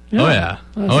 Yeah. Oh yeah.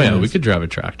 That's Oh yeah. nice. We could drive a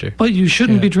tractor. But you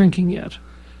shouldn't Yeah. be drinking yet.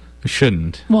 We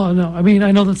shouldn't. Well, no. I mean,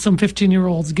 I know that some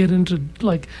 15-year-olds get into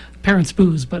like parents'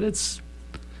 booze, but it's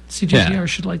CJTR Yeah.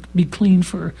 should like be clean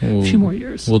for a few more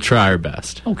years. We'll try our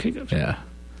best. Okay, good. Yeah.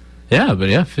 Yeah,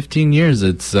 but 15 years.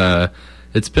 It's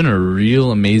been a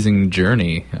real amazing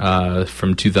journey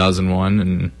from 2001,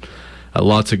 and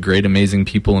lots of great, amazing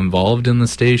people involved in the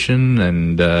station,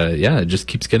 and it just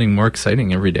keeps getting more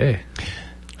exciting every day.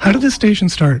 How did this station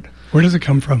start? Where does it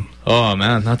come from? Oh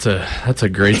man, that's a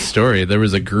great story. There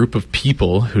was a group of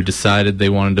people who decided they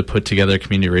wanted to put together a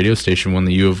community radio station when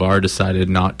the U of R decided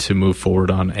not to move forward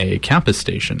on a campus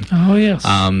station. Oh yes.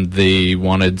 They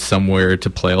wanted somewhere to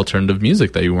play alternative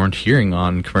music that you weren't hearing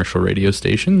on commercial radio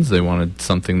stations. They wanted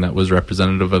something that was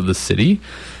representative of the city.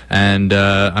 And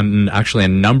actually, a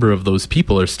number of those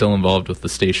people are still involved with the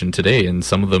station today. And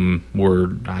some of them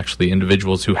were actually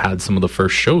individuals who had some of the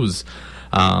first shows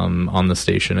on the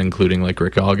station, including like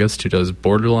Rick August, who does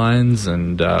Borderlines,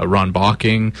 and Ron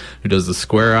Bocking, who does the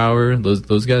Square Hour.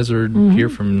 Those guys are here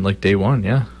from like day one.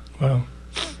 Yeah. Wow.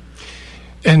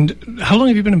 And how long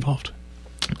have you been involved?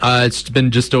 It's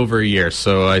been just over a year.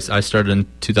 So I started in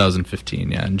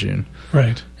 2015. Yeah, in June.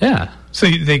 Right. Yeah. So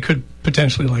they could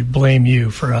potentially like blame you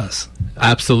for us.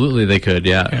 Absolutely, they could.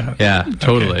 Yeah. Yeah.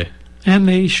 Totally. And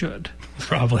they should.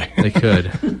 Probably. They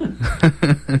could.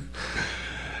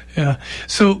 Yeah.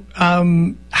 So,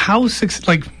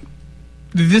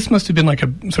 this must have been like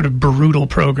a sort of brutal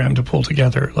program to pull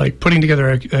together. Like putting together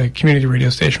a community radio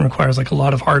station requires like a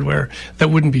lot of hardware that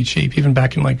wouldn't be cheap, even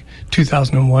back in like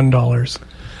 2001 dollars.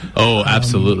 Oh,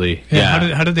 absolutely.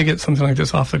 Yeah. How did they get something like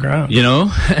this off the ground? You know,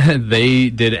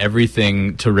 they did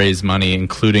everything to raise money,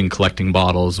 including collecting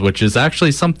bottles, which is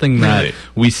actually something that Really?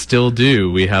 we still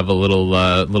do. We have a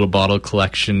little bottle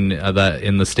collection that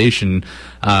in the station,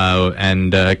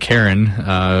 and Karen,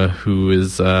 who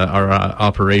is our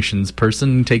operations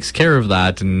person, takes care of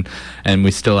that, and we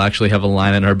still actually have a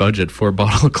line in our budget for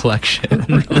bottle collection.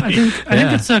 I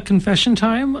think it's a confession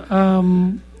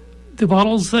time. The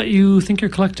bottles that you think you're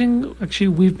collecting, actually,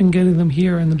 we've been getting them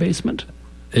here in the basement.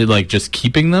 Like just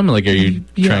keeping them? Like, are you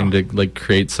Yeah. trying to like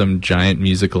create some giant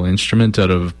musical instrument out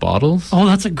of bottles? Oh,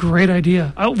 that's a great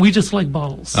idea. We just like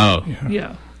bottles. Oh,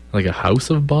 Yeah. like a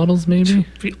house of bottles, maybe?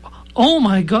 Oh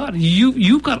my God,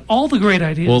 you've got all the great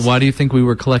ideas. Well, why do you think we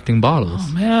were collecting bottles?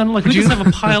 Oh man, like we just have a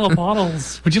pile of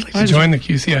bottles. Would you like to join the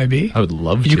QCIB? I would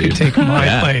love You to. could take my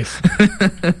Yeah. place.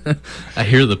 I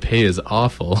hear the pay is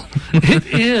awful. It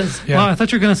is. Yeah. Wow, I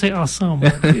thought you were going to say awesome.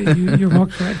 But you're more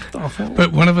correct. Awful.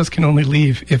 But one of us can only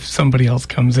leave if somebody else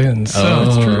comes in. So,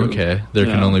 that's true. Okay. There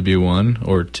can Yeah. only be one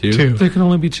or two. Two. There can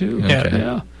only be two. Yeah. Okay.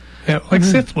 Yeah. yeah, like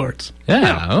Sith Lords.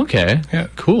 Yeah. Okay. Yeah.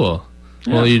 Cool.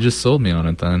 Well, Yeah. you just sold me on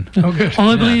it then. Oh, good. Well,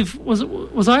 I believe was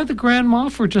I the Grand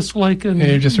Moff or just like a Yeah,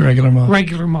 you're just a regular Moff.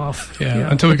 regular Moff? Yeah,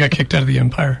 until we got kicked out of the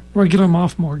Empire. Regular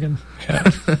Moff Morgan. Yeah.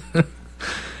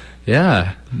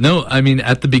 Yeah. No, I mean,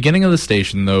 at the beginning of the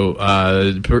station, though,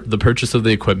 the purchase of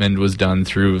the equipment was done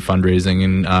through fundraising,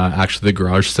 and actually the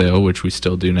garage sale, which we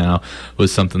still do now,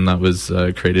 was something that was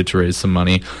created to raise some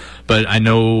money. But I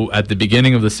know at the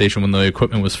beginning of the station, when the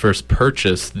equipment was first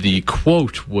purchased, the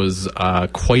quote was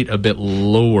quite a bit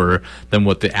lower than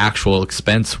what the actual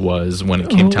expense was when it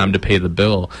came time to pay the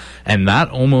bill. And that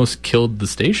almost killed the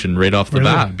station right off the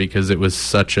Really? bat, because it was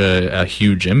such a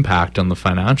huge impact on the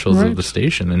financials Right. of the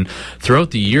station. And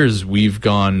throughout the years, we've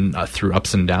gone through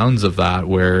ups and downs of that.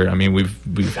 Where I mean,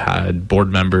 we've had board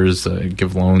members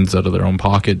give loans out of their own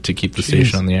pocket to keep the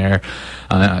station on the air.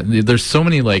 There's so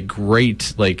many like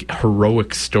great, like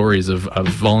heroic stories of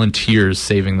volunteers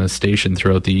saving the station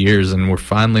throughout the years, and we're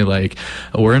finally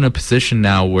we're in a position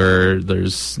now where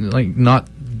there's like not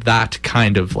that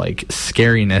kind of like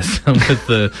scariness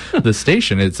with the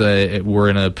station. We're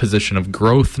in a position of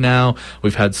growth now.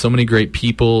 We've had so many great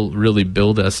people really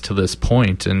build us to this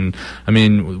point, and I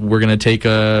mean, we're going to take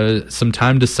some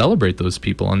time to celebrate those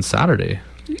people on Saturday.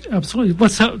 Absolutely.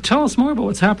 Tell us more about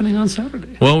what's happening on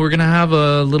Saturday. Well, we're going to have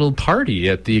a little party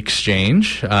at the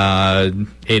Exchange, 8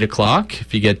 o'clock.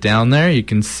 If you get down there, you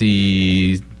can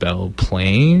see Belle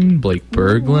Plain, Blake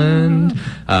Berglund,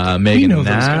 Megan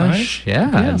Nash,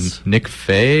 yes. and Nick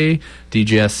Fay,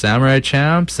 DGS Samurai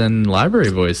Champs, and Library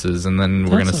Voices. And then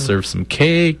we're going to serve some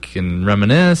cake and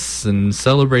reminisce and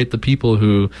celebrate the people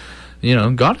who,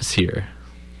 got us here.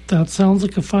 That sounds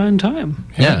like a fine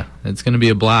time. Yeah, it's going to be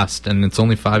a blast, and it's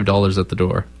only $5 at the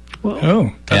door.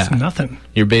 Well, that's nothing.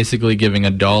 You're basically giving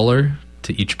 $1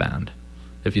 to each band,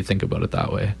 if you think about it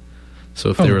that way. So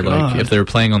if they were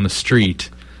playing on the street,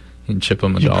 you'd chip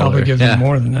them $1. You'd probably give them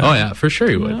more than that. Oh yeah, for sure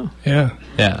you would. Yeah.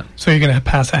 So you're going to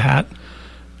pass a hat?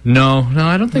 No,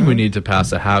 I don't think we need to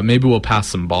pass a hat. Maybe we'll pass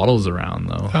some bottles around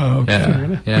though. Oh,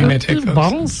 okay. Yeah. We may take those.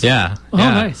 Bottles? Yeah. Oh,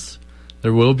 nice.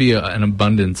 There will be an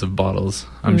abundance of bottles,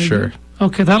 I'm sure. Good.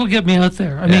 Okay, that'll get me out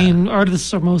there. I mean,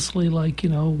 artists are mostly like,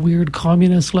 weird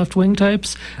communist left-wing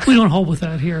types. We don't hold with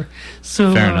that here.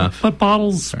 So, fair enough. But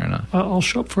bottles, fair enough. I'll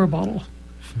show up for a bottle.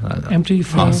 Empty,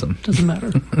 full, awesome. Doesn't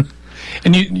matter.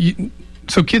 And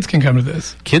so kids can come to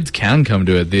this? Kids can come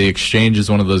to it. The Exchange is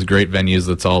one of those great venues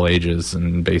that's all ages,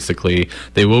 and basically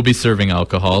they will be serving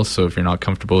alcohol, so if you're not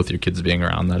comfortable with your kids being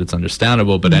around that, it's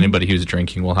understandable, but anybody who's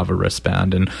drinking will have a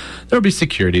wristband, and there'll be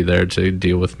security there to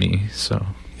deal with me, so...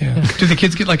 Yeah. Do the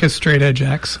kids get like a straight edge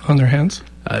X on their hands?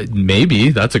 Maybe.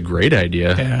 That's a great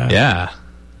idea.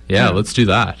 Yeah, let's do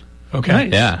that. Okay.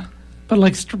 Nice. Yeah. But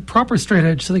like proper straight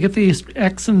edge, so they get the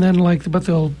X, and then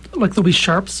they'll be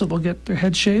sharp, so they'll get their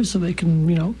head shaved, so they can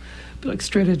be like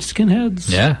straight edge skinheads.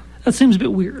 Yeah, that seems a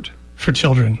bit weird for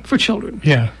children.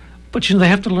 Yeah, but they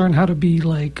have to learn how to be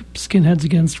like skinheads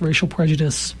against racial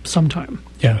prejudice sometime.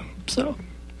 Yeah, so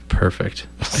perfect.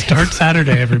 Start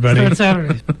Saturday, everybody. Start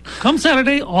Saturday. Come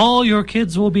Saturday, all your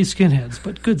kids will be skinheads,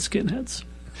 but good skinheads.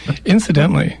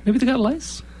 Incidentally, maybe they got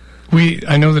lice.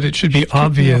 I know that it should be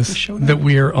obvious that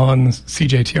we are on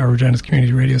CJTR, Regina's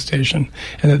community radio station,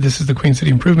 and that this is the Queen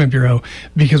City Improvement Bureau,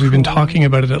 because we've been talking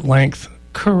about it at length.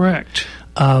 Correct.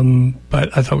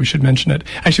 But I thought we should mention it.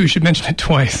 Actually, we should mention it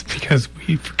twice, because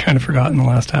we kind of forgot in the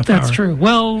last half hour. That's true.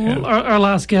 Well, our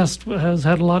last guest has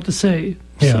had a lot to say,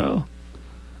 so...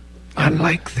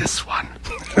 Unlike this one.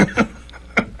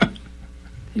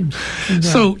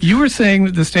 So you were saying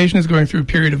that the station is going through a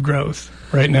period of growth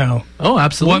right now. Oh,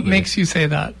 absolutely. What makes you say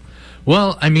that?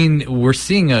 Well, I mean, we're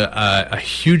seeing a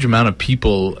huge amount of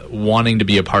people wanting to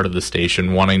be a part of the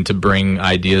station, wanting to bring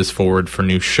ideas forward for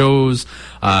new shows,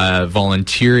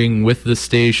 volunteering with the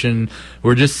station.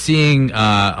 We're just seeing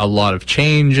a lot of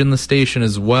change in the station,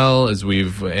 as well as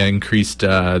we've increased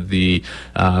changed the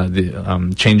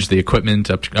equipment,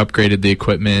 upgraded the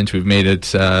equipment. We've made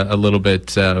it a little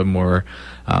bit more,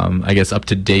 I guess, up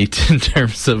to date in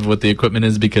terms of what the equipment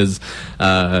is, because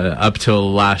up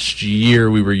till last year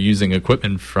we were using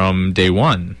equipment from day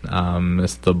one.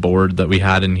 The board that we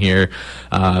had in here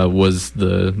was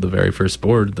the very first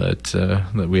board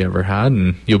that we ever had,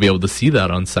 and you'll be able to see that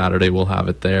on Saturday. We'll have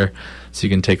it there, so you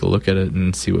can take a look at it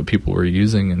and see what people were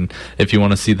using. And if you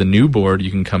want to see the new board, you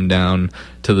can come down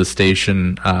to the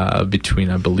station between,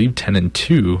 I believe, 10 and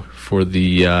 2 for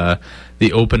the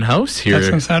open house here.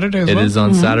 That's on Saturday as well? It is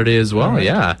on Saturday as well,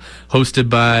 yeah. Hosted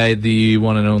by the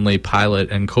one and only pilot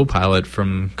and co-pilot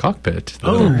from Cockpit.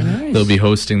 Very nice. They'll be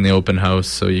hosting the open house,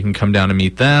 so you can come down and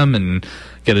meet them and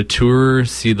get a tour,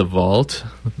 see the vault,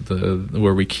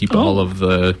 where we keep all of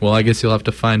the... Well, I guess you'll have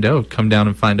to find out. Come down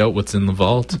and find out what's in the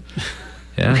vault.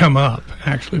 Yeah. Come up,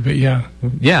 actually, but yeah.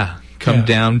 Yeah. Come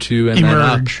down to and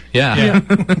emerge. Then up.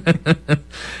 Yeah.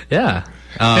 Yeah.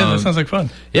 That sounds like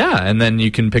fun. Yeah, and then you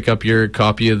can pick up your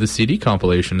copy of the CD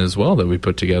compilation as well that we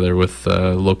put together with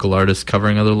local artists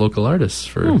covering other local artists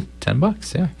for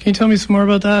 $10. Yeah. Can you tell me some more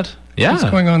about that? Yeah. What's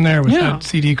going on there with Yeah. that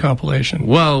CD compilation?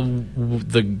 Well,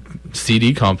 the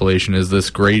CD compilation is this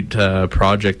great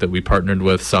project that we partnered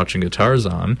with Sachin Guitars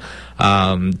on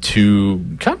to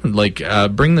kind of like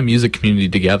bring the music community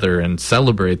together and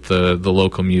celebrate the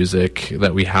local music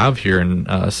that we have here in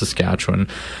Saskatchewan.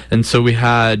 And so we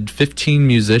had 15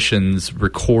 musicians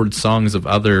record songs of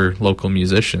other local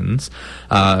musicians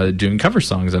doing cover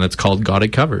songs, and it's called Got It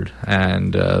Covered.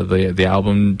 And the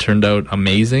album turned out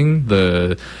amazing.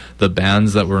 The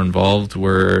bands that were involved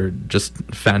were just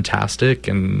fantastic,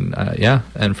 and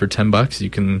and for $10 you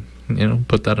can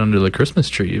put that under the Christmas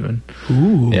tree even.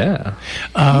 Ooh. Yeah.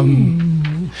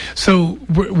 So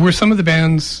were some of the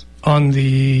bands on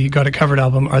the Got It Covered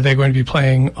album, are they going to be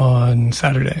playing on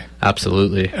Saturday?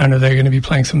 Absolutely. And are they going to be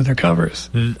playing some of their covers?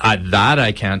 That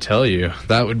I can't tell you.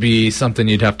 That would be something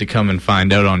you'd have to come and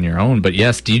find out on your own. But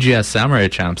yes, DGS Samurai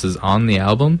Champs is on the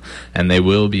album, and they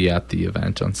will be at the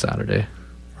event on Saturday.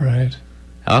 Right.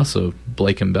 Also,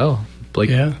 Blake and Bell. Blake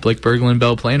Berglund and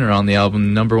Bell Plain are on the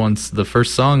album. Number one's the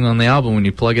first song on the album when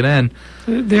you plug it in.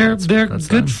 They're That's good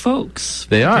them. folks.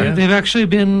 They are.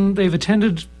 They've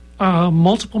attended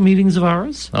multiple meetings of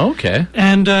ours. Okay.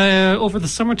 And over the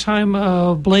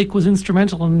summertime, Blake was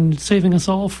instrumental in saving us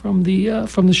all from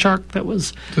the shark that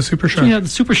was The Super Shark. the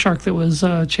super shark that was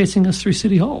chasing us through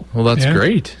City Hall. Well, that's Yeah.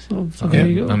 great. So there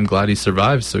you go. I'm glad he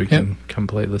survived so he can come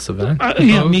play this event.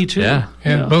 Yeah, me too. Yeah.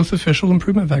 Yeah, both official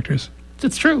improvement vectors.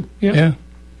 It's true. Yeah. Yeah.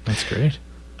 That's great.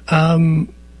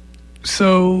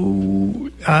 So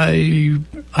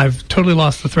I've totally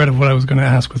lost the thread of what I was going to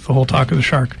ask with the whole talk of the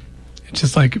shark. It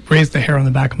just like raised the hair on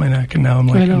the back of my neck, and now I'm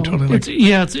like, I know. I'm totally like,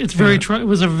 It's very. It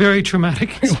was a very traumatic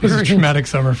experience. it was a traumatic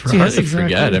summer for Yeah, us. To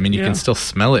forget. exactly. I mean, you Yeah. can still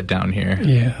smell it down here.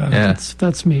 Yeah.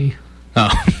 That's me.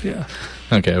 Oh, Yeah.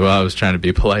 okay. Well, I was trying to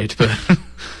be polite, but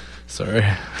sorry.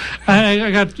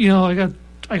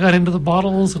 I got into the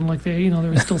bottles, and like there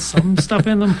was still some stuff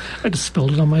in them. I just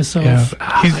spilled it on myself.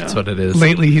 Yeah. That's what it is.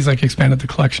 Lately, he's like expanded the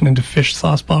collection into fish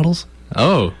sauce bottles.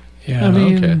 Oh, Yeah. I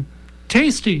mean, okay.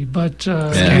 tasty, but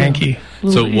Skanky.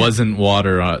 so it wasn't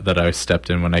water that I stepped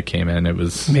in when I came in. It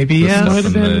was Maybe the yes, stuff might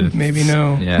have in been. the- maybe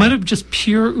no. Yeah. might have just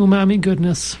pure umami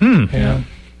goodness. Yeah.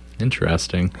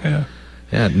 Interesting. Yeah.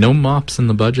 Yeah. No mops in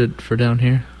the budget for down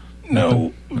here.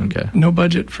 No. Okay. No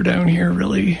budget for down here,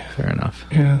 really. Fair enough.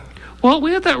 Yeah. Well,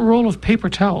 we had that roll of paper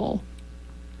towel.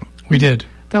 We did.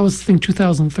 That was, I think,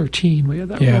 2013. We had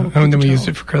that roll Yeah. of And paper then we towel. used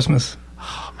it for Christmas.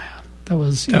 That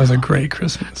was That was a great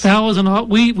Christmas. that was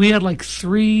we had like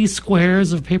 3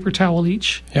 squares of paper towel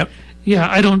each. Yep. Yeah,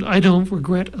 I don't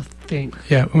regret a thing.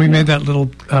 Yeah. And we made that little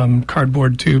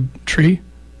cardboard tube tree.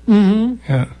 Mm-hmm.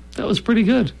 Yeah. That was pretty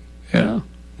good. Yeah.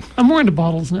 I'm more into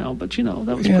bottles now, but that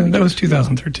was Yeah. pretty That good. was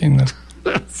 2013 then.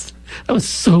 That was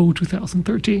so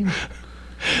 2013.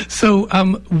 So,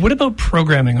 what about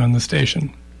programming on the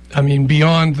station? I mean,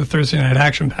 beyond the Thursday Night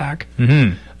Action Pack,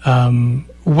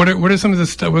 what are some of the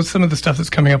stuff? What's some of the stuff that's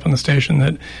coming up on the station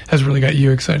that has really got you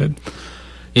excited?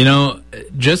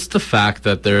 Just the fact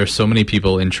that there are so many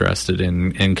people interested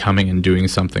in coming and doing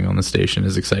something on the station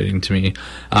is exciting to me.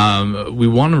 We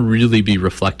want to really be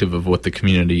reflective of what the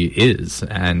community is,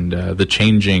 and the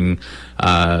changing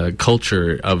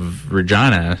culture of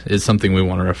Regina is something we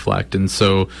want to reflect. And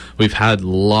so we've had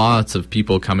lots of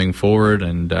people coming forward,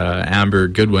 and Amber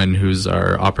Goodwin, who's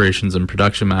our operations and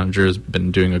production manager, has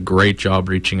been doing a great job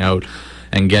reaching out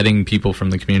and getting people from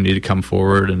the community to come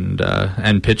forward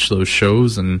and pitch those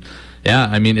shows. And yeah,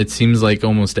 I mean, it seems like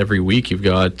almost every week you've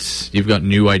got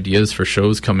new ideas for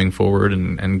shows coming forward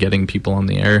and getting people on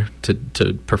the air to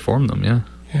perform them. Yeah.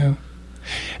 Yeah.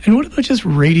 And what about just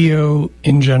radio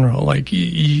in general? Like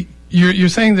you're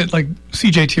saying that like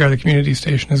CJTR, the community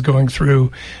station, is going through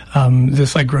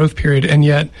this like growth period, and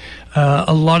yet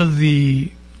a lot of the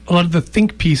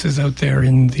think pieces out there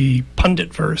in the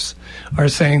pundit verse are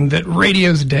saying that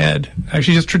radio's dead.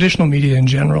 Actually, just traditional media in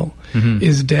general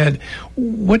is dead.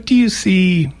 What do you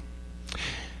see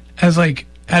as like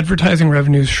advertising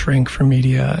revenues shrink for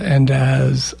media, and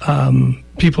as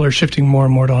people are shifting more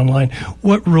and more to online?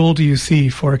 What role do you see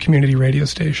for a community radio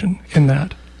station in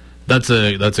that? That's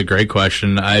a great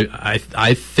question. I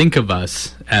think of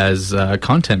us as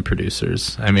content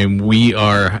producers. I mean, we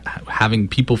are having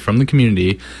people from the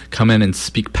community come in and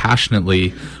speak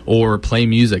passionately or play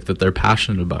music that they're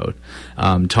passionate about,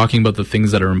 talking about the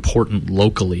things that are important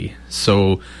locally.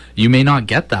 So you may not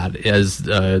get that as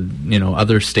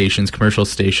other stations, commercial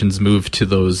stations, move to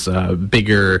those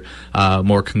bigger,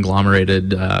 more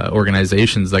conglomerated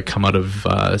organizations that come out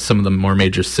of some of the more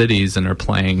major cities and are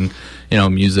playing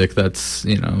music that's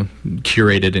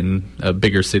curated in a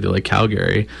bigger city like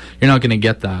Calgary. You're not going to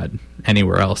get that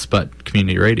anywhere else but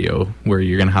community radio, where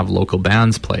you're going to have local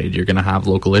bands played, you're going to have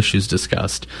local issues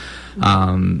discussed.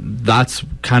 That's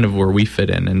kind of where we fit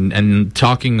in. And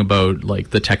talking about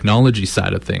like the technology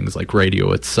side of things, like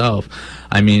radio itself,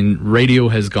 I mean, radio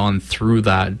has gone through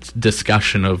that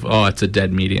discussion of, it's a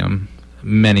dead medium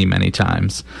many, many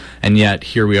times. And yet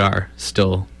here we are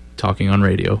still talking on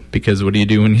radio, because what do you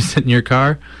do when you sit in your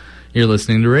car? You're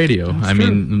listening to radio. That's true.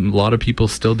 A lot of people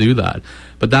still do that.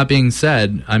 But that being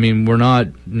said, I mean, we're not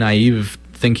naive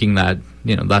thinking that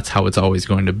that's how it's always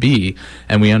going to be,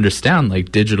 and we understand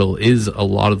like digital is a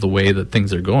lot of the way that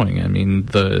things are going. I mean,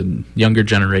 the younger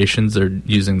generations are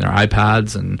using their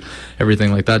iPads and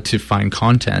everything like that to find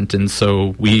content, and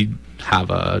so we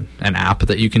have an app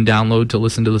that you can download to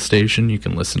listen to the station. You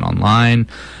can listen online,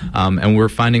 and we're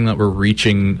finding that we're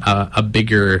reaching a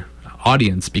bigger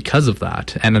audience because of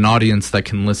that, and an audience that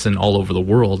can listen all over the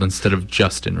world instead of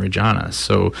just in Regina.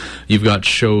 So you've got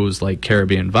shows like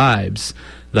Caribbean Vibes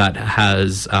that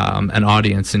has an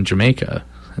audience in Jamaica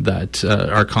that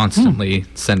are constantly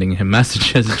sending him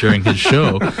messages during his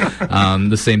show.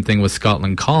 The same thing with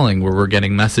Scotland Calling, where we're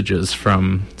getting messages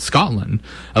from Scotland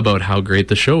about how great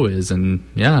the show is. And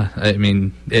yeah, I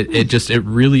mean, it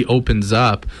really opens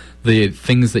up the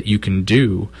things that you can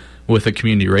do with a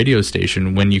community radio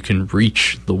station when you can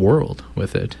reach the world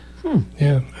with it.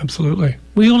 Yeah, absolutely.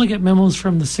 We only get memos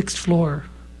from the 6th floor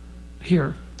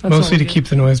here. That's mostly to keep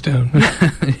the noise down.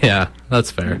 Yeah,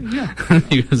 that's fair. Yeah.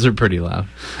 You guys are pretty loud.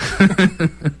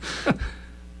 It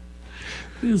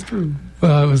is true.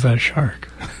 Well, it was that shark.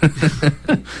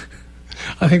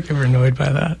 I think they were annoyed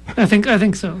by that. I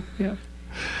think so, yeah.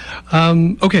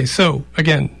 Okay, so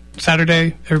again,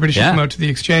 Saturday, everybody should come out to the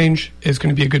Exchange. It's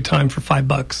going to be a good time for $5.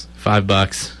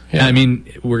 $5. Yeah. I mean,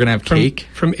 we're going to have cake.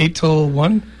 From 8 till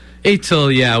 1? 8 till,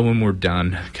 when we're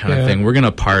done, kind of thing. We're going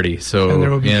to party, so, And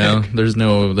there will be cake. there's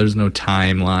no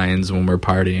timelines when we're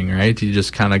partying, right? You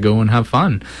just kind of go and have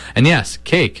fun. And yes,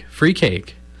 cake, free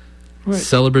cake. Right.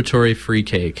 Celebratory free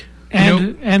cake.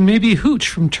 And maybe Hooch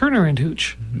from Turner and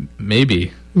Hooch.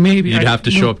 Maybe. Maybe. You'd have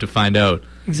to show up to find out.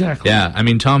 Exactly. Yeah, I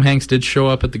mean, Tom Hanks did show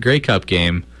up at the Grey Cup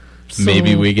game. So,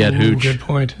 maybe we get Hooch. Good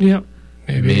point. Yeah.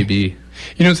 Maybe.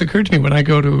 It's occurred to me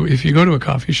if you go to a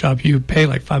coffee shop, you pay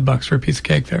like $5 for a piece of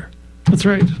cake there. That's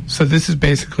right. So this is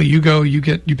basically you pay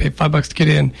 $5 to get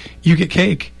in, you get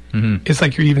cake. Mm-hmm. It's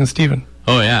like you're even Steven.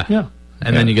 Oh yeah. Yeah.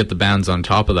 And then you get the bands on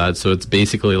top of that, so it's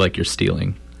basically like you're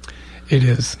stealing. It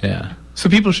is. Yeah. So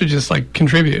people should just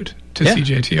contribute to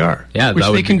CJTR. Yeah, which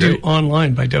that would they can be do great.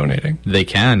 Online by donating. They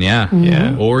can, yeah. Mm-hmm.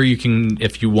 Yeah. Or you can,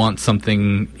 if you want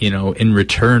something, in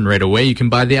return right away, you can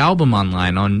buy the album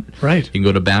online. Right. You can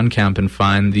go to Bandcamp and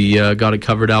find the Got It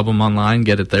Covered album online,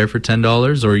 get it there for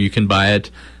 $10, or you can buy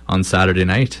it on Saturday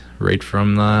night, right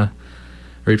from the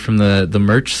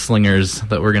merch slingers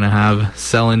that we're gonna have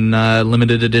selling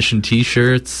limited edition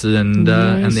T-shirts and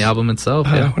the album itself.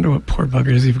 I wonder what poor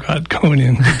buggers you've got going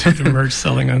in to the merch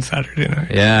selling on Saturday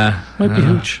night. Yeah, Might be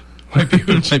Hooch. Might be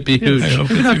Hooch. Might be Hooch. I hope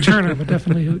Maybe it's not Hooch. Turner, but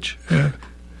definitely Hooch. Yeah.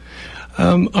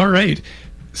 All right.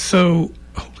 So,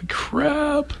 holy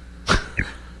crap!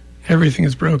 Everything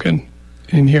is broken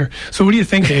in here. So, what do you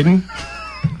think, Aiden?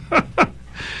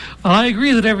 I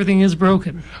agree that everything is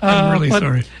broken. I'm really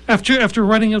sorry. After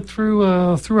running it through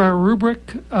our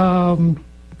rubric,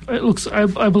 it looks.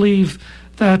 I believe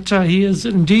that he is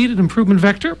indeed an improvement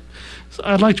vector. So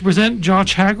I'd like to present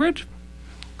Josh Hagrid.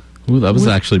 Ooh, that was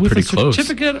actually pretty with a close.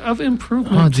 Certificate of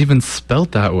improvement. Oh, it's even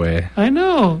spelt that way. I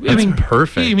know. That's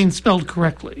perfect. You mean spelled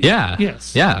correctly? Yeah.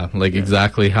 Yes. Yeah,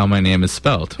 exactly how my name is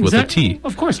spelt, with a T.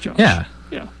 Of course, Josh. Yeah.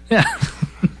 Yeah. Yeah.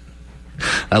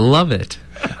 I love it.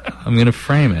 I'm going to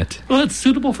frame it. Well, it's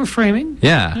suitable for framing.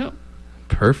 Yeah. Yeah.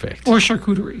 Perfect. Or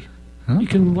charcuterie. Oh. You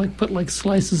can put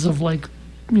slices of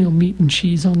meat and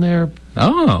cheese on there.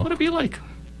 Oh. Whatever you like.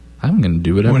 I'm going to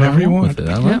do whatever Whatever I you want want. with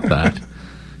it. I love that.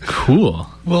 Cool.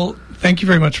 Well, thank you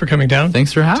very much for coming down.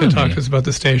 Thanks for having to talk me. to us about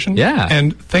the station. Yeah.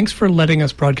 And thanks for letting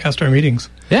us broadcast our meetings.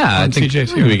 Yeah, I on think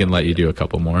CJTR. we can let you do a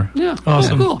couple more. Yeah.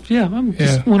 Awesome. Oh, cool. Yeah.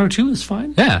 Just one or two is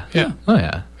fine. Yeah. Yeah. Oh,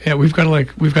 yeah. Yeah, we've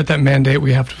got that mandate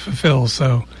we have to fulfill.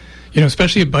 So,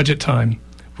 especially at budget time,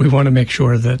 we want to make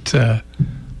sure that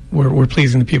we're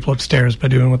pleasing the people upstairs by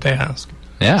doing what they ask.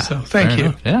 Yeah. So thank Fair you.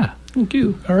 enough. Yeah. Thank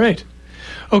you. All right.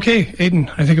 Okay,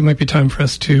 Aiden, I think it might be time for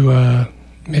us to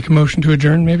make a motion to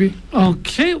adjourn, maybe?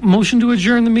 Okay. Motion to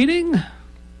adjourn the meeting.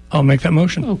 I'll make that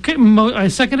motion. Okay, I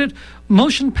second it.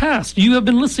 Motion passed. You have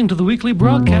been listening to the weekly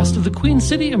broadcast of the Queen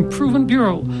City Improvement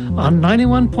Bureau on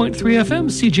 91.3 FM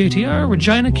CJTR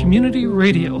Regina Community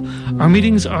Radio. Our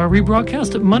meetings are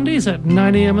rebroadcast at Mondays at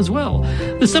 9 a.m. as well.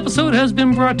 This episode has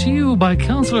been brought to you by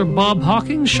Councillor Bob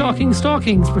Hawkins, Shocking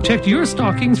Stockings. Protect your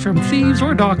stockings from thieves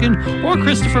or Dawkin or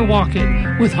Christopher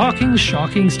Walken with Hawkins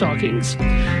Shocking Stockings.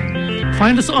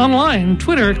 Find us online,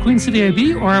 Twitter at Queen City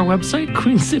IB, or our website,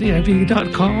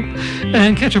 queencityib.com.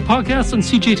 And catch our podcast on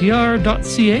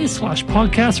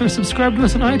cjtr.ca/podcast or subscribe to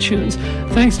us on iTunes.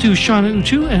 Thanks to Shauna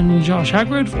Uchu and Josh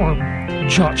Hagrid, or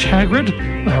Josh Hagrid,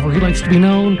 however he likes to be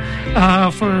known,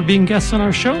 for being guests on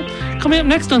our show. Coming up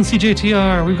next on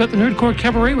CJTR, we've got the Nerdcore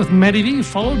Cabaret with Maddie V,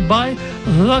 followed by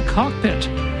The Cockpit.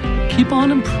 Keep on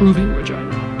improving, Regina.